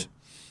dynamics. Anatomy.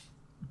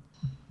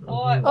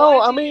 Why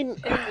I do mean... you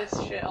pin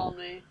this shit on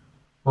me?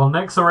 Well,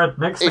 Nick's a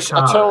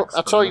car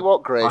I tell you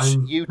what, Grace,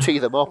 you tee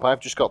them up, I've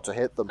just got to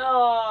hit them.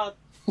 Oh.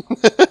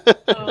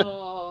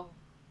 Oh.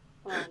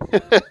 No.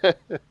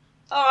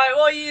 Alright,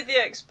 what are you the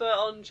expert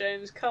on,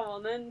 James? Come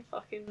on then,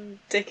 fucking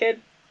dickhead.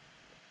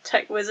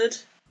 Tech wizard.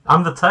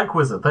 I'm the tech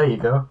wizard, there you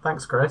go.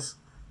 Thanks, Grace.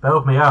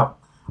 Bailed me out.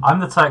 I'm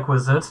the tech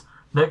wizard.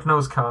 Nick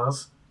knows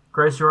cars.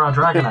 Grace, you're our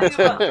dragon I don't know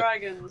expert. anything about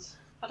dragons.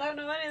 I don't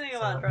know anything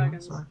about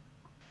dragons. Sorry.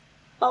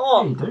 Like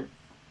what? Yeah, you do.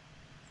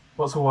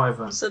 What's a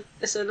wyvern?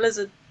 It's a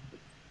lizard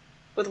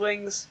with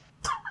wings.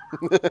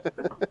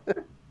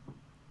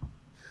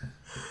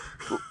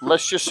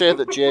 Let's just say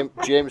that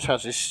James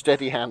has his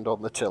steady hand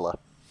on the tiller.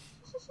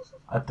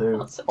 I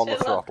do. On the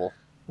throttle.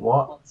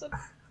 What?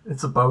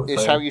 It's a boat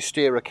It's thing. how you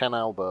steer a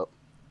canal boat.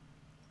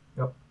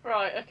 Yep.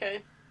 Right,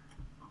 okay.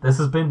 This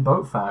has been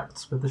Boat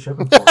Facts with the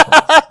Shipping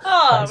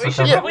Podcast. We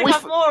should probably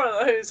have more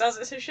of those, as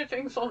it's a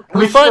shipping podcast.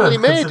 We finally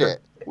made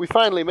it. We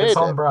finally made it. It's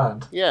on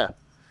brand. Yeah.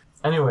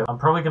 Anyway, I'm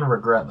probably going to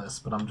regret this,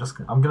 but I'm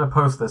going to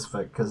post this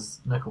fic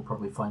because Nick will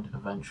probably find it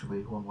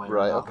eventually one way or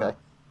another. Right, okay.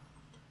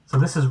 So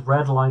this is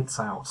Red Lights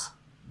Out.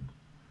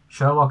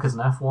 Sherlock is an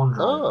F1 driver.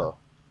 Oh.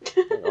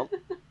 Hang on.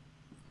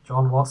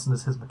 John Watson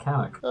is his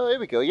mechanic. Oh, here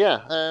we go,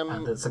 yeah.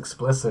 And it's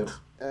explicit.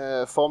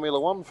 Formula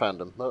One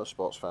fandom,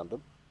 motorsports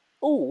fandom.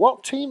 Oh,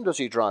 what team does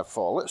he drive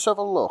for? Let's have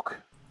a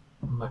look.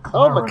 McLaren.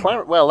 Oh,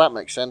 McLaren. Well, that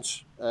makes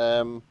sense.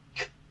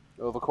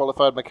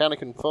 Overqualified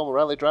mechanic and former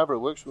rally driver who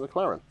works for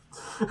McLaren.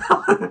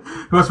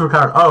 Who works for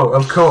McLaren? Oh,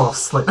 of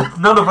course. Like,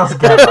 none of us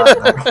get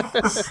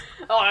that.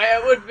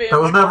 It would be.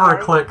 There was never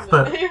a click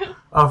that,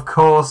 of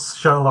course,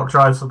 Sherlock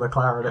drives for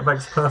McLaren. It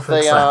makes perfect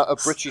sense. They are a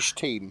British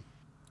team.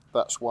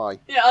 That's why.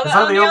 Yeah, are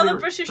there any other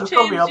British teams? There's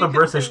probably other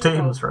British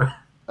teams, right?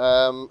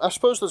 I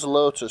suppose there's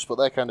Lotus, but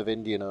they're kind of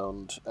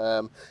Indian-owned.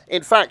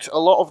 In fact, a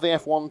lot of the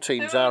F1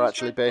 teams are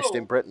actually based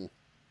in Britain.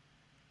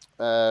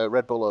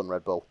 Red Bull own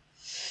Red Bull.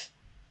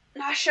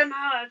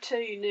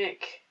 Nationality,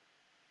 Nick.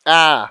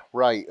 Ah,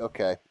 right,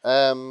 okay.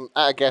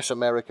 I guess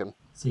American.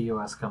 It's a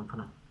US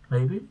company.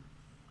 Maybe?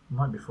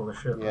 Might be full of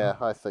shit. Yeah,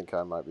 I think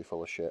I might be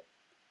full of shit.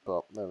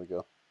 But there we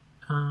go.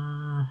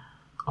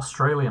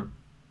 Australian.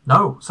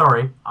 No,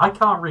 sorry, I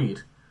can't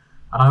read.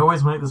 And I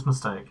always make this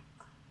mistake.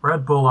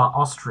 Red Bull are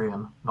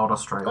Austrian, not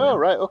Australian. Oh,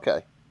 right,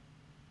 okay.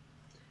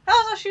 That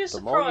was actually a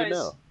surprise. The more you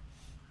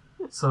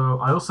know. So,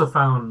 I also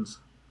found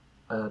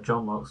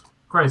John Locke's...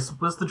 Grace,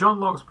 was the John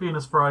Locke's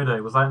Penis Friday,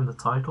 was that in the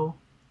title?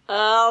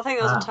 I think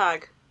it was a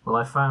tag. Well,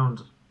 I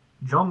found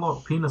John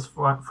Locke Penis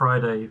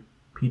Friday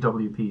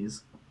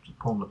PWPs, which is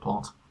pawn the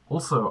plot.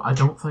 Also, I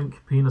don't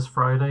think Penis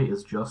Friday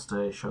is just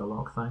a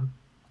Sherlock thing.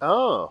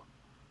 Oh.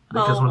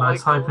 Because when I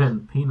type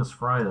in Penis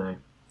Friday,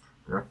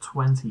 there are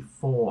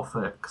 24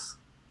 fics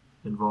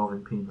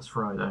involving Penis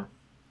Friday.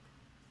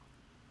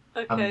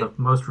 Okay. And the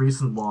most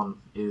recent one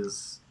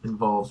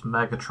involves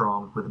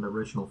Megatron with an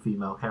original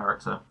female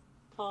character.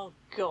 Oh,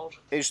 God.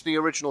 Is the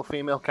original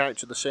female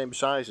character the same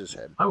size as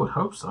him? I would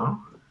hope so.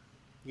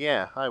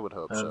 Yeah, I would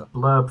hope so.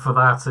 Blurb for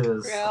that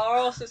is... Yeah, or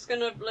else it's going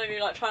to be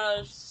like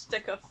trying to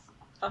stick a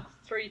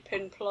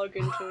 3-pin plug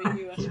into a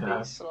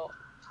USB slot.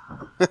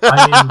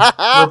 I mean,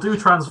 we'll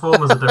do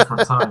Transformers a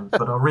different time,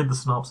 but I'll read the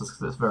synopsis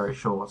because it's very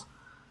short.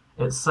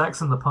 It's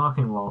sex in the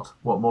parking lot.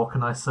 What more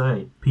can I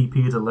say?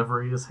 PP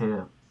delivery is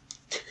here.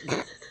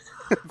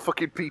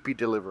 Fucking PP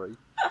delivery.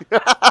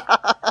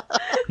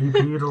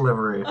 PP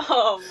delivery.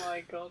 Oh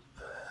my god.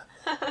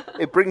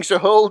 It brings a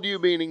whole new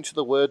meaning to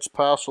the words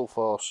parcel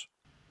force.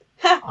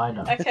 I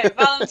know. Okay,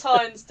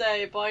 Valentine's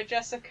Day by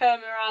Jessica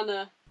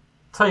Miranda.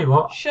 Tell you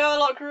what.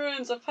 Sherlock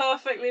ruins a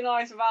perfectly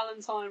nice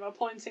Valentine by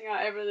pointing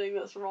out everything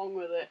that's wrong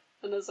with it,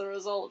 and as a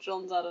result,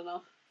 John's had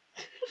enough.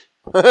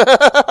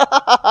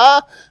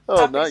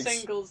 Happy nice.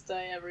 Singles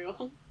Day,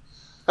 everyone.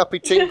 Happy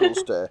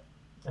Tingles Day.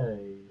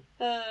 Hey.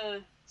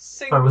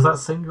 Singles. Sorry, was that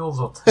singles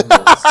or tingles?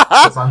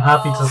 Because I'm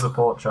happy to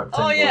support Chuck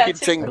Tingles. Oh yeah,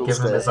 Tingles Give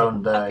him Day. his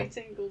own day. Happy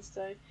Tingles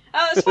Day.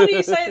 It's funny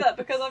you say that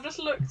because I've just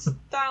looked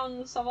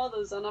down some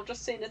others and I've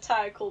just seen a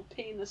tag called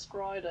Penis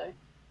Friday.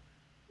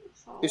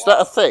 Is that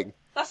a thing?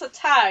 That's a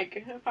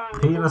tag,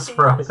 apparently. Penis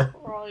Friday.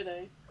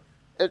 Friday.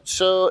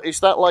 So, is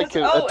that like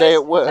a day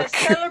at work? It's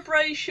a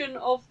celebration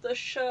of the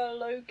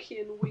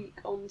Sherlockian week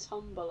on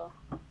Tumblr.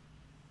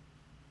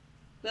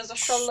 There's a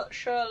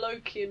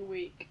Sherlockian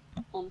week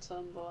on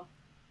Tumblr.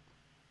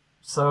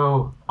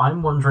 So,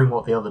 I'm wondering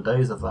what the other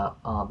days of that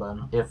are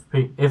then. If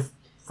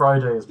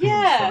Friday is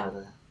Penis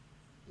Friday.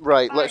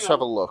 Right, let's have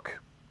a look.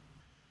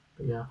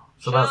 But yeah.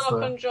 So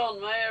Sherlock and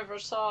John may have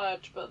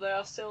retired, but they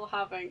are still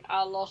having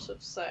a lot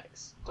of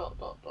sex. ... I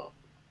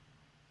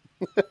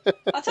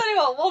tell you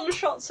what,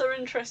 one-shots are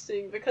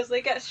interesting because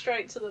they get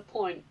straight to the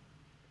point.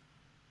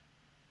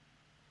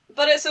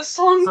 But it's a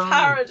song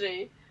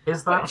parody,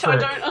 is that which I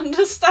don't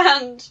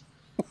understand.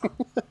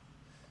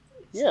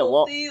 Yeah,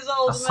 what? These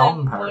Old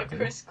Men by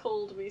Chris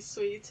Called Me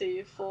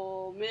Sweetie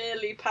for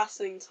merely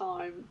passing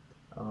time.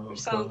 Which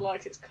sounds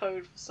like it's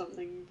code for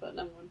something, but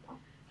never mind.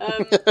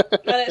 And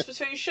it's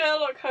between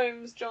Sherlock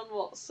Holmes, John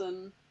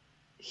Watson,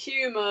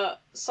 humour,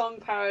 song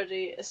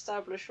parody,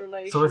 established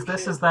relationship. So if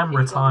this is them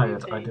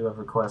retired, I do have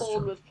a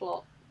question. With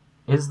plot.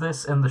 Is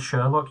this in the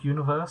Sherlock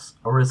universe,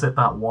 or is it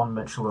that one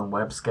Mitchell and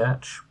Webb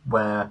sketch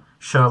where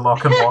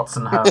Sherlock and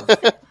Watson have...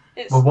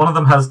 well, one of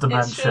them has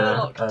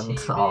dementia and...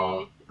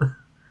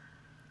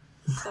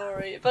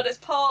 Sorry, but it's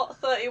part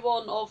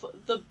 31 of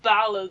The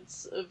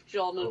Ballads of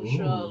John and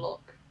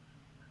Sherlock.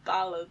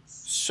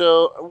 Ballads.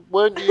 So,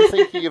 weren't you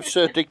thinking of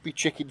Sir Digby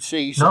Chicken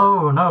Caesar?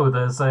 No,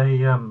 there's a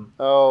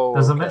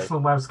there's a Mitchell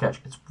and Webb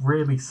sketch. It's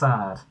really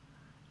sad,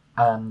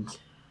 and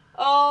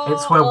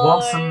it's where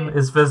Watson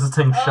is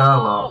visiting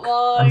Sherlock,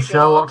 and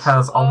Sherlock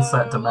has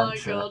onset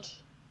dementia.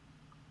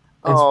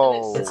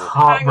 It's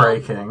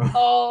heartbreaking.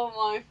 Oh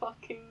my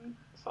fucking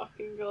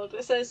god!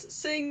 It says,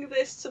 "Sing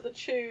this to the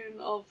tune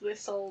of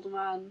This Old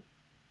Man."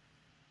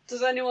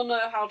 Does anyone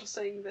know how to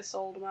sing This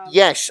Old Man?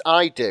 Yes,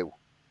 I do.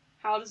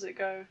 How does it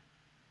go?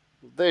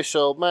 This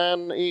old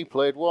man, he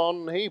played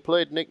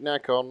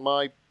knick-knack on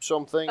my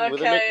something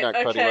with a knick-knack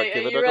paddy. Are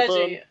you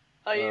ready?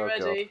 Are you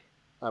ready?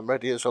 God. I'm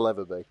ready as I'll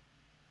ever be.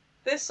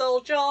 This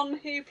old John,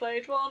 he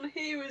played one.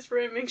 He was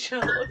rooming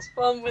Sherlock's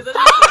bum with a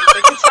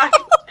knick-knack attack.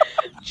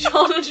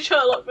 John and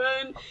Sherlock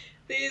Bone.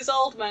 These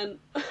old men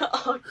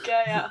are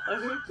gay at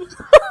home.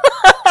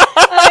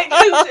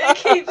 It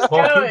keeps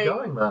going. Keep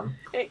going then.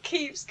 It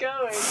keeps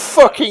going.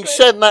 Fucking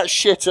send that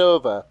shit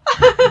over.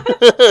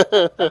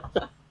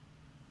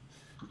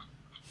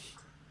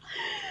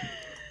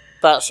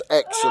 That's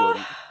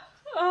excellent.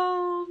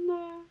 Oh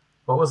no.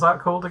 What was that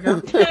called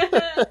again?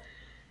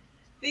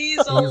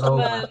 These Old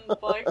Men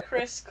by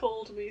Chris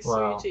Called Me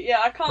Sweetie. Yeah,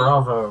 I can't.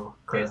 Bravo,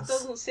 Chris. It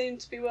doesn't seem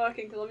to be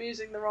working because I'm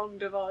using the wrong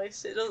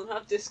device. It doesn't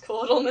have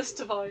Discord on this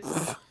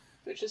device,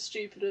 which is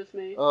stupid of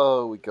me.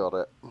 Oh, we got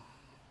it.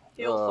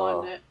 You'll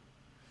find it.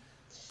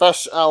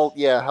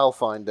 I'll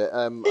find it.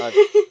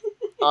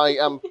 I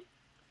am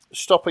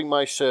stopping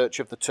my search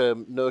of the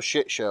term "no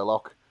shit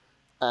Sherlock"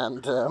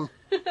 and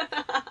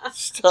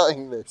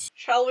starting this.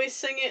 Shall we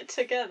sing it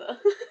together?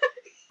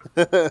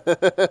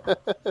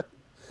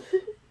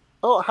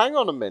 Oh, hang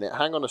on a minute.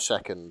 Hang on a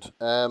second.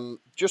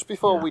 Just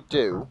before we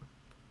do,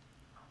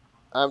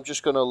 I'm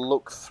just going to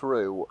look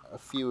through a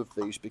few of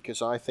these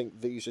because I think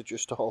these are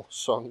just all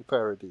song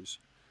parodies.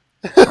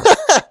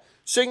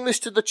 Sing this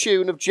to the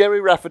tune of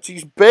Jerry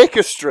Rafferty's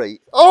Baker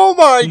Street. Oh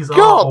my These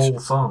god! These are all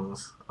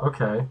songs.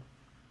 Okay.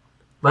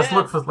 Let's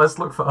look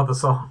for other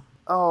songs.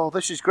 Oh,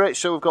 this is great.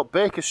 So we've got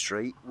Baker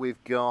Street.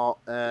 We've got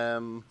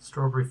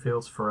Strawberry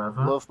Fields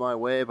Forever. Love My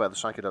Way by the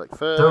Psychedelic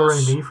Furs. Do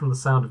Re Mi from The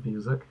Sound of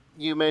Music.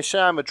 You May Say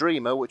I'm a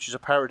Dreamer, which is a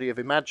parody of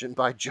Imagine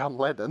by John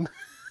Lennon.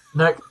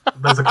 Nick,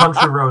 there's a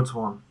Country Roads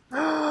one.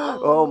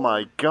 Oh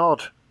my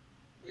god.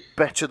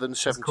 Better than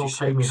 76. It's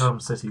called Take Me Home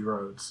City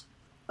Roads.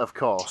 Of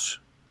course.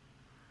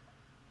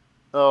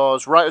 Oh,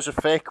 it's Right as a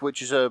Fake,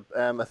 which is a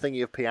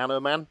thingy of Piano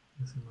Man.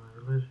 This is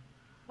my religion.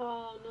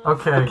 Oh, no.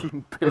 Okay,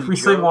 if we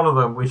sing one of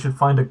them, we should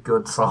find a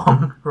good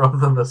song rather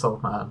than This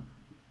Old Man.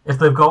 If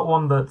they've got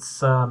one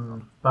that's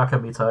back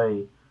at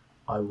Mitei,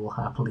 I will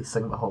happily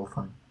sing the whole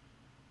thing.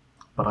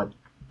 But I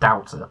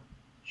doubt it.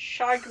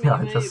 Shag me, Yeah, I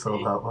maybe. just saw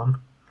that one.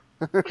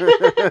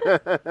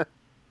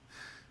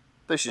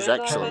 This is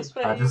When excellent.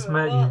 I just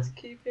met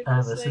you,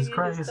 and this is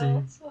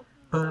crazy.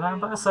 But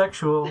I'm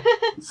bisexual,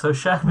 so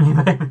shag me,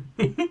 baby.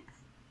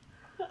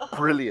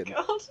 Brilliant.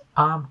 God.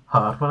 I'm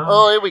hard when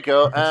Oh, here we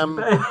go.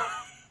 baby.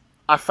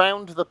 I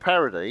found the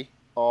parody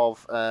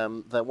of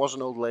There Was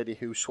an Old Lady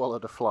Who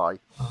Swallowed a Fly,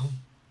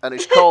 and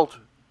it's called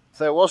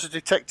There Was a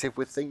Detective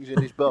with Things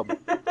in His Bum.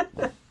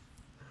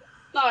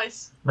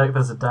 Nice. Like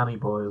there's a Danny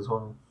Boy as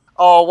well.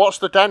 Oh, what's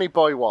the Danny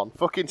Boy one?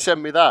 Fucking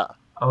send me that.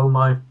 Oh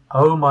my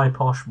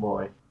posh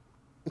boy.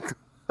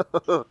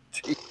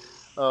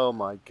 Oh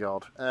my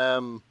god.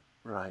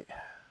 Right.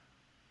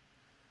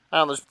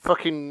 And there's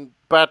fucking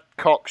Bad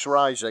Cocks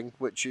Rising,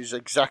 which is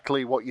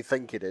exactly what you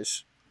think it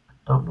is.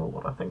 Don't know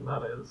what I think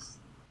that is.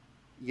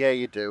 Yeah,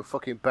 you do.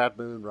 Fucking Bad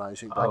Moon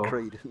Rising by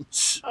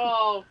Credence.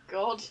 Oh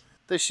God.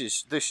 This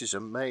is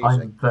amazing.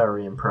 I'm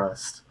very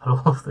impressed. I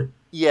love the.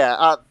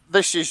 Yeah,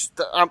 this is.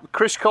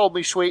 Chris called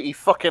me sweetie.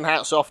 Fucking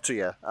hats off to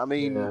you. I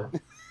mean,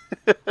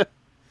 Yeah.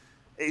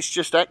 it's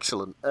just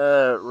excellent.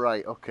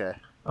 Right, okay.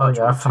 Oh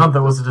yeah, I found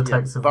there was a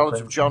detective. Yeah,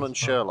 Ballads of John and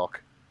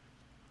Sherlock.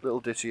 Little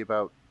ditty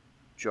about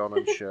John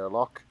and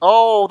Sherlock.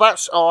 Oh,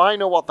 I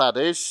know what that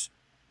is.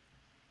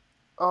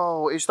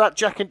 Oh, is that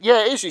Jack and...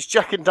 Yeah, it is. It's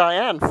Jack and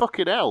Diane.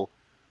 Fucking hell.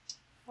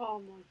 Oh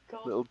my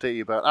God. Little ditty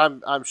about...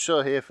 I'm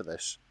so here for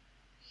this.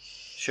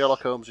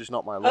 Sherlock Holmes is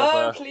not my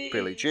lover. Oh, please.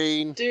 Billie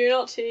Jean. Do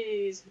not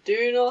tease.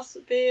 Do not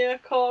be a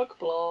cock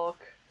block.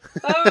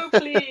 Oh,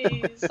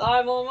 please.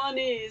 I'm on my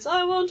knees.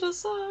 I want to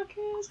suck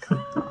his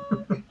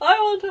cock. I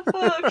want to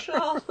fuck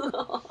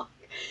Sherlock.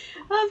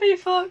 And be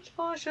fucked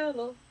by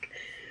Sherlock.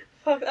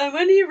 Fuck. And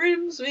when he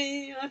rims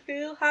me, I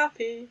feel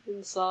happy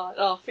inside.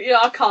 Oh, yeah,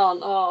 I can't.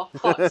 Oh,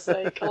 fuck's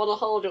sake. I want to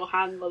hold your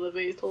hand by the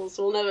Beatles.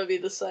 We'll never be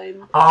the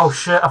same. Oh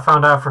shit! I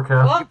found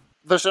Africa. What?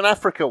 There's an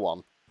Africa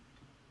one.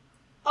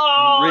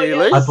 Oh,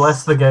 Really? yes. I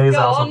bless the gays Go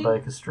out on. on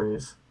Baker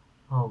Street.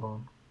 Hold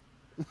on.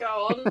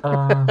 Go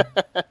on.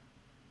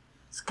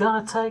 It's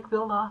gonna take me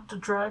a lot to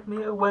drag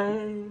me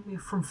away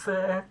from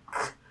fic.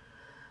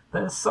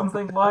 There's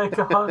something like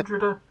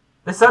 100.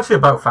 It's actually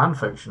about fan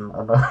fiction.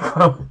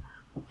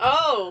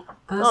 Oh.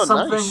 There's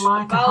something nice.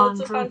 like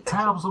Ballads of 100 fanfiction.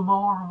 tabs or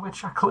more on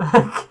which I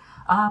click.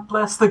 I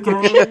bless the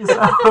gays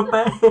out of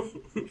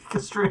Baker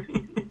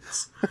Street.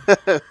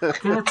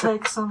 Gonna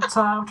take some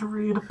time to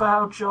read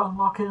about John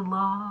Locke in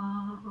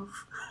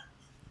Love.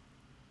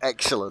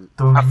 Excellent.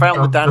 Dun, I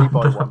found the dun, Danny dun,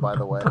 Boy dun, one, by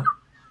the way.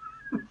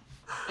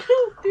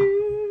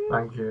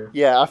 Thank you.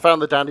 Yeah, I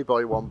found the Danny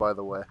Boy one, by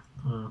the way.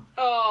 I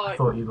Oh.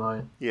 thought you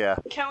might. Yeah.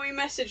 Can we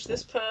message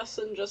this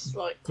person just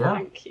like, Yeah.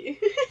 thank you?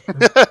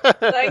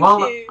 Thank Well,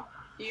 you.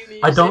 You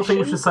I don't think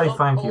we should musician say of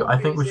thank you. all I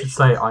think we should musicians.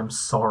 say I'm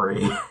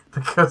sorry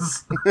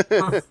because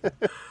of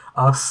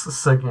us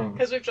singing.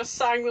 Because we've just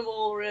sang them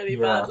all really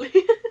Yeah. badly.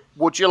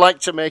 Would you like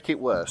to make it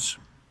worse?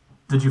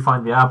 Did you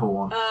find the ABBA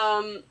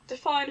one?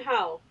 Define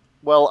how.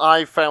 Well,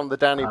 I found the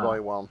Danny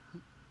Boy one.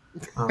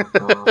 Oh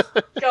god.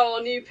 Go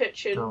on, you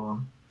pitch in. Go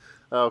on.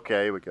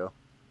 Okay, here we go.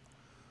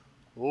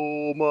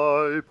 Oh,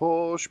 my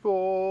posh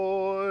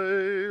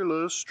boy,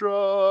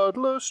 Lestrade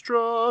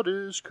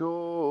is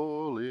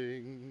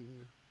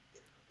calling.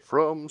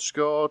 From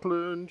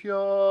Scotland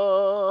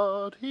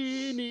Yard,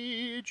 he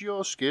needs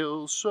your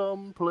skill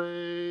someplace.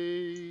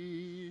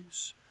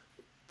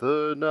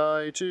 The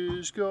night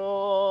is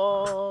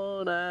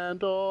gone,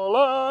 and all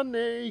are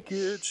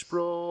naked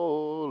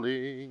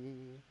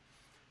sprawling.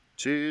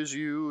 'Tis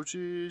you,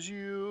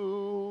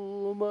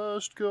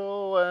 must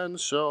go and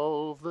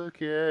solve the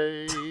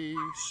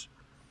case.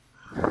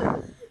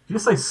 Did you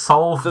say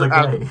solve the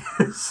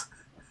gays?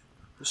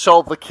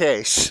 Solve the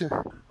case.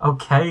 Oh,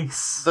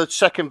 case. The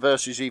second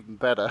verse is even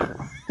better.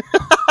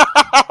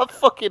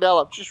 Fucking hell,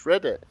 I've just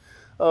read it.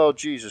 Oh,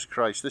 Jesus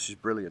Christ, this is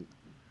brilliant.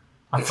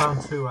 I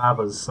found 2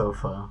 ABBAs so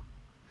far.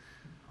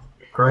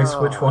 Grace,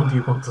 which one do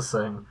you want to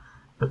sing?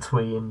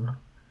 Between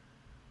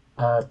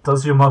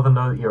Does Your Mother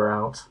Know That You're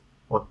Out?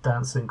 Or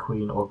Dancing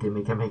Queen, or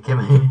Gimme Gimme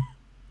Gimme?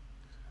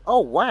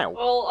 Oh, wow.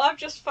 Well, I've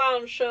just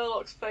found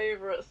Sherlock's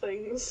favourite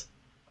things.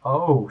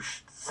 Oh,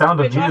 Sound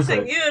of Which Music.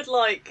 I think you'd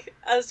like,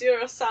 as you're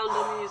a Sound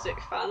of Music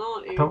fan,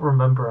 aren't you? I don't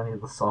remember any of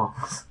the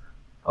songs.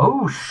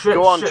 Oh, shit,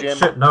 Go on, shit, Jim.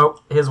 shit. No,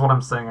 here's what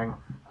I'm singing,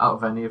 out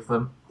of any of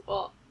them.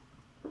 What?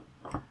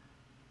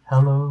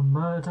 Hello,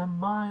 murder,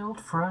 my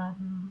old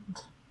friend.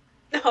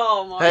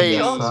 Oh my Hey.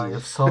 Yes, god. I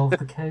have solved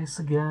the case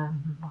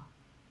again.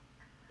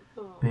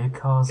 Oh,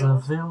 Because a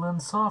God. villain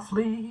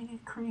softly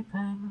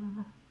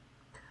creeping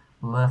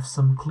left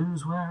some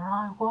clues where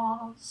I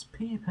was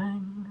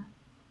peeping.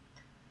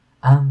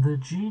 And the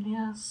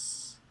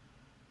genius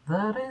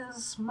that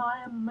is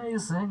my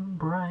amazing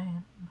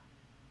brain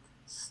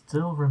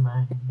still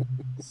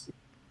remains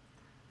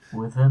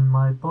within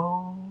my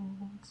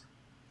bold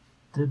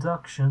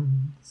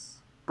deductions.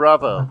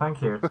 Bravo.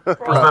 Thank you.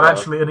 Bravo. Was that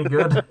actually any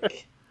good?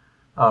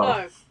 Oh,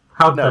 No.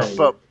 how No, dare you.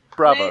 but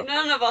Bravo.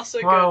 None of us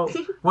are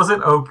good. Was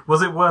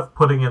it worth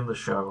putting in the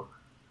show?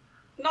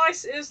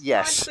 Nice. It was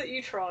nice that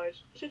you tried.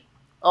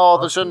 Oh,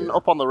 there's an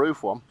up on the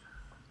roof one.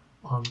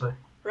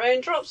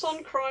 Raindrops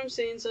on crime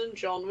scenes and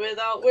John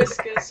without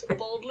whiskers,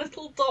 bald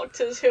little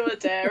doctors who are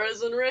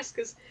darers and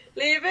riskers,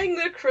 leaving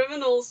the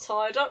criminals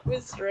tied up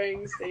with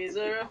strings. These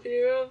are a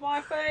few of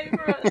my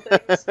favourite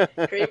things.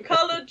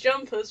 Cream-coloured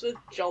jumpers with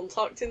John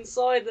tucked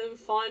inside them,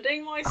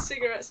 finding my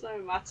cigarettes no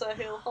matter,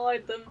 he'll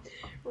hide them.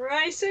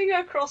 Racing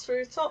across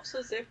rooftops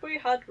as if we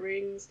had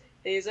rings.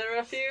 These are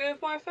a few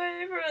of my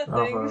favourite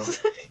things.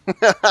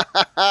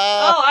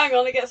 Oh, hang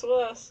on, it gets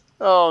worse.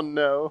 Oh,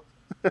 no.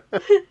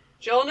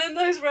 John in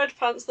those red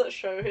pants that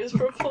show his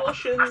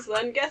proportions,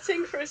 then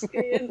getting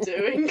frisky and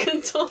doing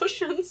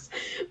contortions,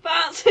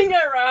 bouncing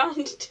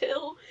around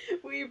till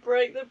we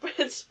break the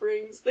bed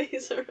springs.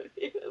 These are a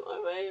few of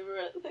my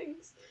favourite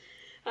things.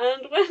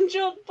 And when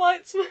John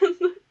bites when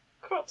the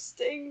crop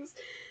stings,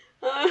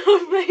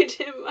 I've made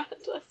him mad.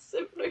 I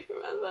simply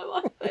remember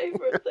my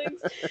favourite things,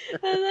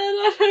 and then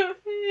I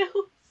don't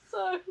feel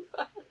so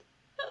bad.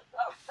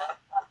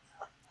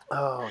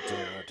 Oh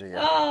dear.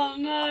 Oh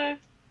no.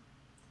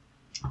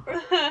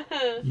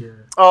 Yeah.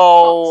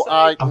 Oh,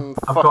 I can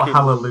I've fucking... got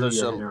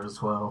Hallelujah here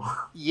as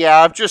well. Yeah,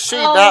 I've just seen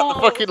that.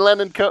 The fucking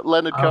Leonard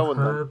Cohen.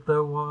 I've heard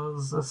there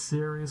was a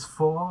series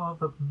 4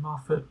 that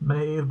Moffat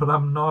made, but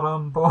I'm not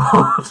on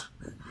board.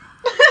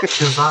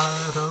 Because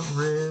I don't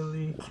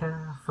really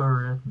care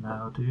for it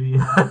now, do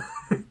you?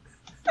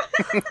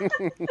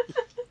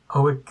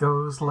 Oh, it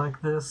goes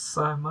like this,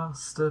 I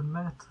must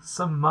admit.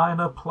 Some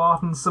minor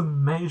plot and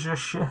some major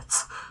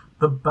shit.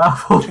 The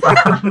baffled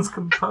band's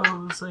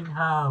composing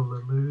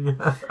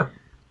Hallelujah.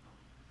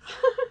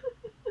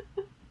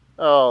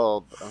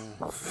 Oh.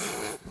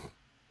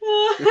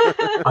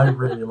 I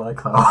really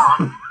like that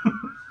one.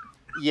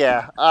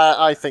 Yeah,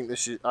 I think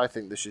this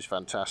is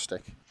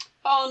fantastic.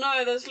 Oh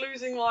no, there's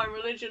Losing My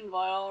Religion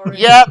by Ari.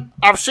 Yep,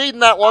 I've seen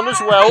that one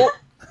as well.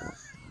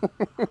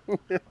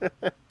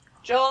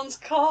 John's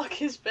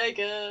cock is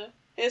bigger,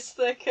 it's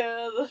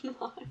thicker than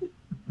mine.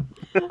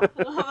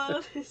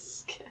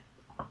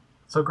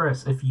 So,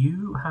 Grace, if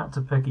you had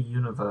to pick a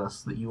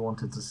universe that you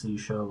wanted to see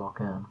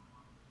Sherlock in,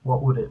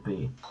 what would it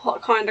be?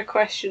 What kind of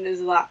question is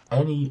that?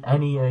 Any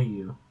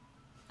AU.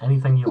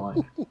 Anything you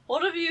like.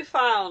 What have you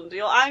found?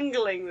 You're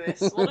angling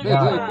this. What have you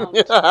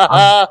found?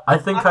 I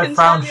think I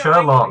found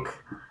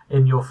Sherlock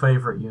in your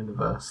favourite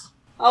universe.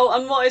 Oh,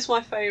 and what is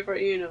my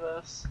favourite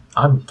universe?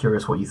 I'm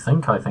curious what you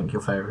think I think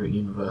your favourite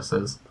universe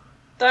is.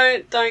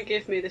 Don't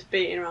give me this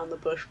beating around the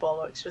bush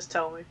bollocks, just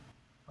tell me.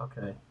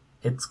 Okay.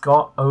 It's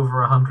got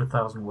over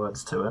 100,000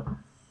 words to it.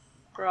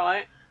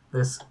 Right.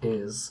 This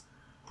is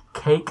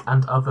Cake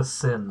and Other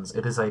Sins.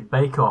 It is a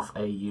bake-off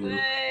AU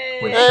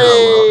with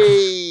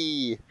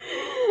Sherlock.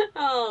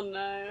 Oh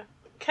no.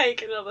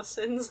 Cake and Other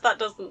Sins. That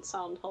doesn't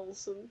sound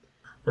wholesome.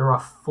 There are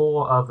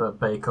 4 other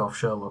bake-off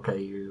Sherlock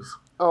AUs.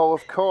 Oh,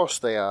 of course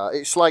they are.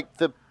 It's like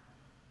the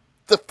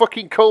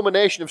fucking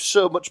culmination of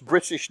so much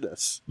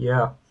Britishness.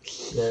 Yeah,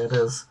 it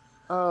is.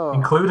 Oh,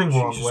 including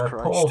Jesus one where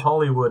Christ. Paul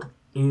Hollywood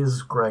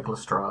is Greg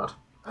Lestrade.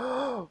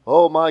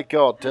 Oh my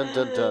god, dun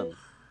dun dun.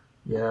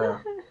 Yeah.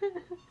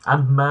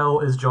 And Mel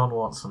is John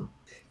Watson.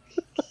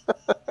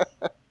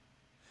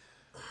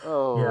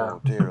 Oh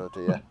dear.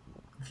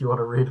 If you want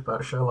to read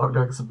about Sherlock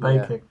doing some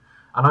baking.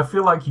 And I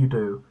feel like you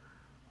do.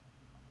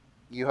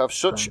 You have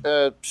such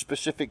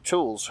specific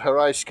tools. Her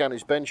eyes scan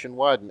his bench and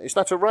widen. Is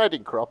that a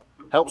riding crop?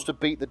 Helps to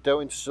beat the dough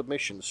into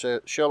submission.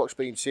 Sherlock's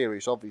being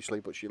serious, obviously,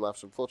 but she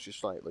laughs and flushes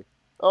slightly.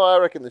 Oh, I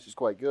reckon this is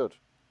quite good.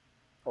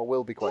 Or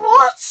will be quite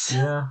What? good.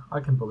 Yeah, I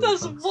can believe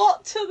Does that.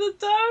 what to the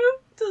dough?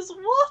 Does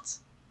what?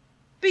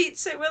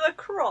 Beats it with a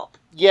crop.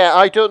 Yeah,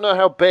 I don't know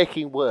how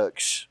baking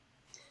works.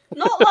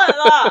 Not like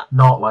that.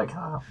 Not like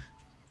that.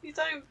 You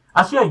don't...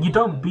 Actually, you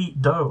don't beat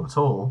dough at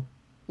all.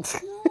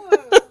 No.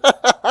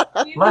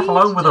 Let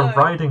alone with a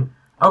riding...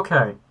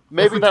 Okay,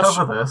 Maybe if we that's...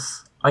 cover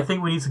this, I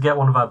think we need to get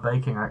one of our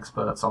baking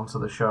experts onto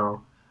the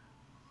show.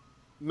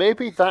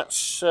 Maybe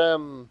that's...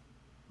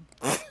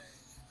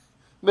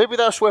 Maybe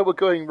that's where we're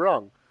going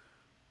wrong.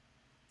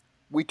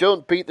 We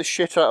don't beat the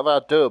shit out of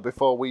our dough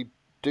before we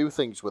do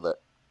things with it.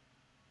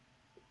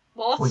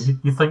 What? Well,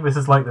 you think this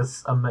is like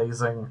this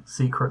amazing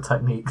secret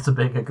technique to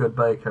being a good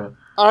baker?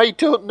 I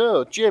don't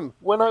know, Jim.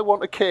 When I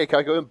want a cake,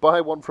 I go and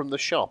buy one from the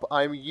shop.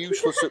 I'm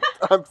useless at...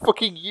 I'm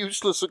fucking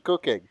useless at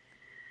cooking.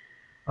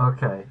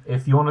 Okay,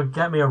 if you want to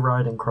get me a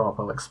riding crop,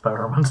 I'll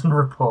experiment and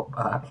report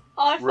back.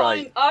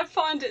 I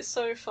find it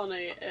so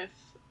funny if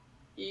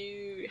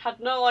you had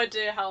no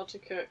idea how to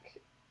cook,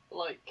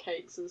 like,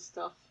 cakes and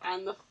stuff,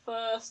 and the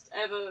first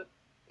ever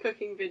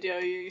cooking video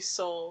you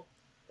saw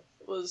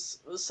was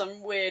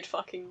some weird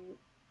fucking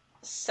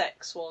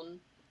sex one,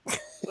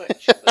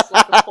 which was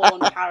like a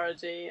porn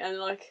parody, and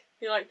you're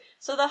like,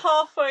 so they're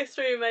halfway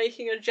through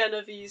making a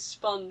Genovese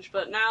sponge,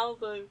 but now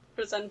the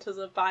presenters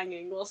are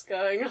banging. What's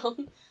going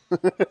on?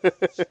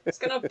 It's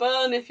gonna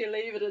burn if you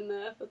leave it in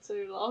there for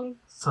too long.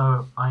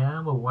 So, I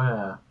am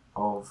aware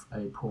of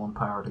a porn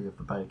parody of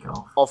the Bake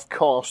Off. Of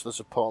course, there's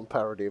a porn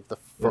parody of the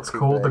fucking It's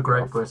called The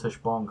Great Bake British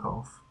Bonk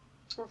Off.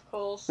 Of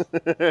course.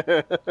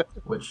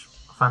 Which,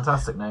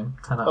 fantastic name,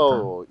 10 out of 10.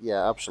 Oh,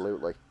 yeah,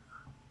 absolutely.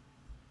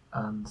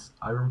 And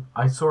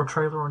I saw a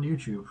trailer on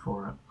YouTube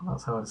for it, and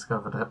that's how I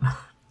discovered it.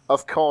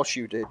 Of course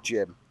you did,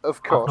 Jim.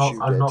 Of course you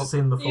did. I've not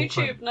seen the full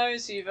YouTube thing.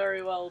 knows you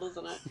very well,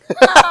 doesn't it?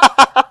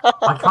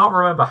 I can't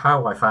remember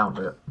how I found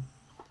it.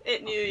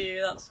 It knew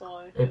you, that's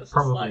why. It was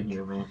probably just like,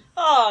 knew me.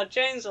 Oh,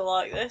 James will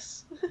like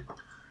this.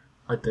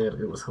 I did,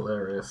 it was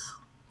hilarious.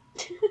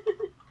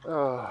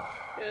 Oh,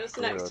 It was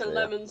next to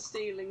lemon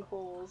stealing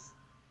whores.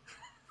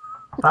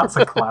 That's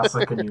a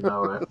classic and you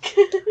know it.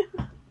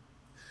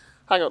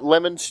 Hang on,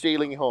 lemon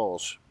stealing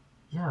horse.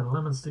 Yeah, the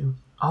lemon stealing...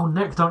 Oh,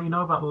 Nick, don't you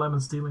know about the lemon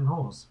stealing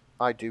horse?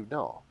 I do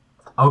not.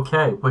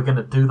 Okay, we're going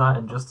to do that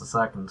in just a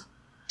second.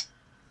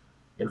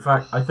 In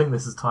fact, I think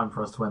this is time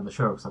for us to end the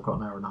show, because I've got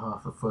an hour and a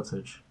half of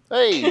footage.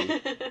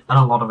 Hey! And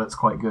a lot of it's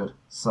quite good,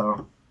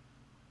 so...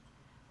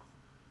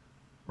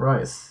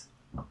 Right.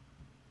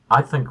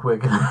 I think we're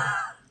gonna...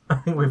 I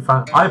think we've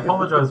found... I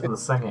apologise for the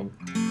singing,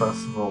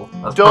 first of all.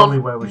 That's probably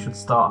where we should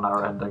start on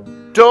our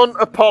ending. Don't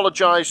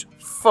apologise,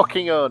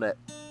 fucking own it.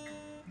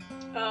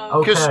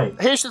 Because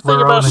here's the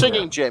thing about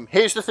singing, Jim.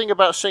 Here's the thing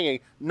about singing.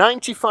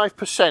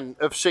 95%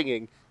 of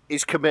singing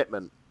is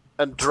commitment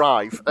and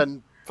drive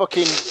and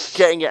fucking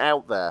getting it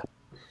out there.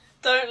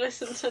 Don't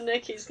listen to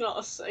Nick, he's not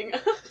a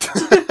singer.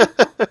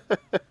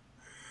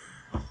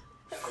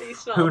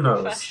 He's not Who a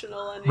knows?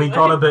 professional anyway. We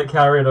got a bit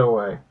carried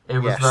away. It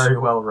was very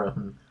well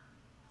written.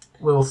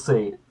 We'll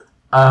see.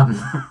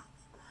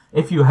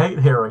 If you hate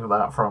hearing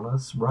that from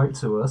us, write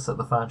to us at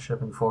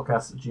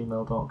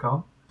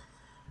thefanshippingforecast@gmail.com.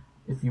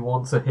 If you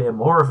want to hear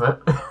more of it,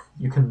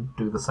 you can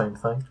do the same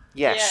thing.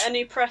 Yes. Yeah,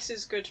 any press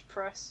is good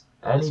press.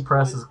 Any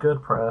press is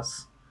good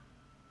press.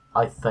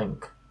 I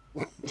think.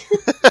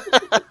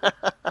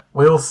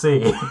 We'll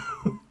see.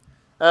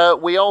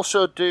 We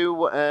also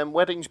do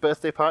weddings,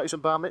 birthday parties,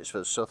 and bar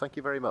mitzvahs, so thank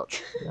you very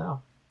much. Yeah.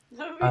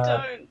 No, we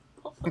don't.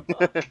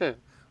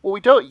 Well, we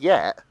don't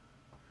yet.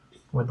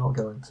 We're not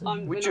going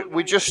to.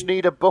 We just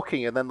need a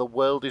booking, and then the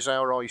world is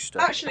our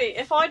oyster. Actually,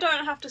 if I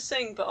don't have to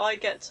sing, but I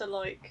get to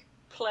like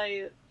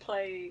play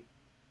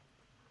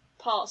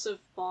parts of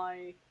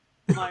my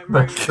room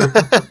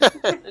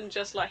and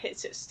just like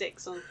hit it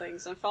sticks on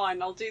things, and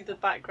fine, I'll do the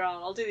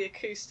background, I'll do the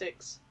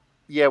acoustics.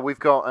 Yeah, we've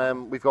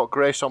got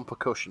Grace on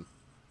percussion.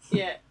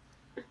 Yeah.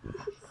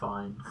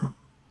 Fine.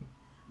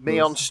 Me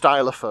on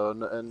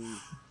stylophone and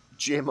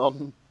Jim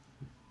on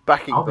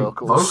backing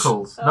vocals.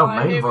 Vocals. No,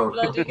 main vocals.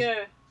 Bloody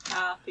go.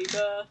 Happy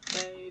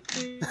birthday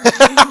to you.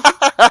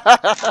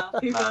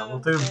 Happy birthday. We'll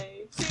do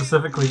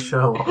specifically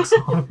Sherlock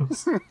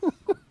songs.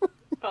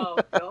 Oh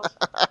god.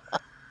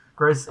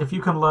 Grace, if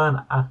you can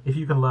learn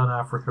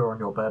Africa on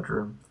your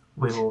bedroom,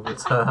 we will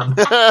return.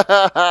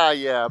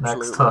 Yeah,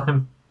 absolutely. Next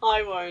time.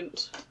 I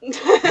won't.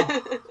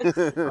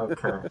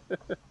 Okay.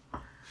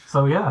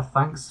 So yeah,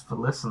 thanks for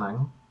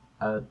listening.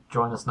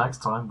 Join us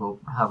next time. We'll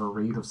have a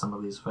read of some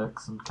of these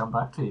fics and come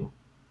back to you.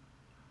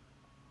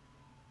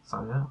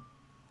 So yeah,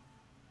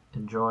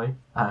 enjoy,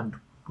 and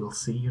we'll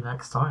see you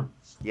next time.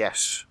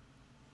 Yes.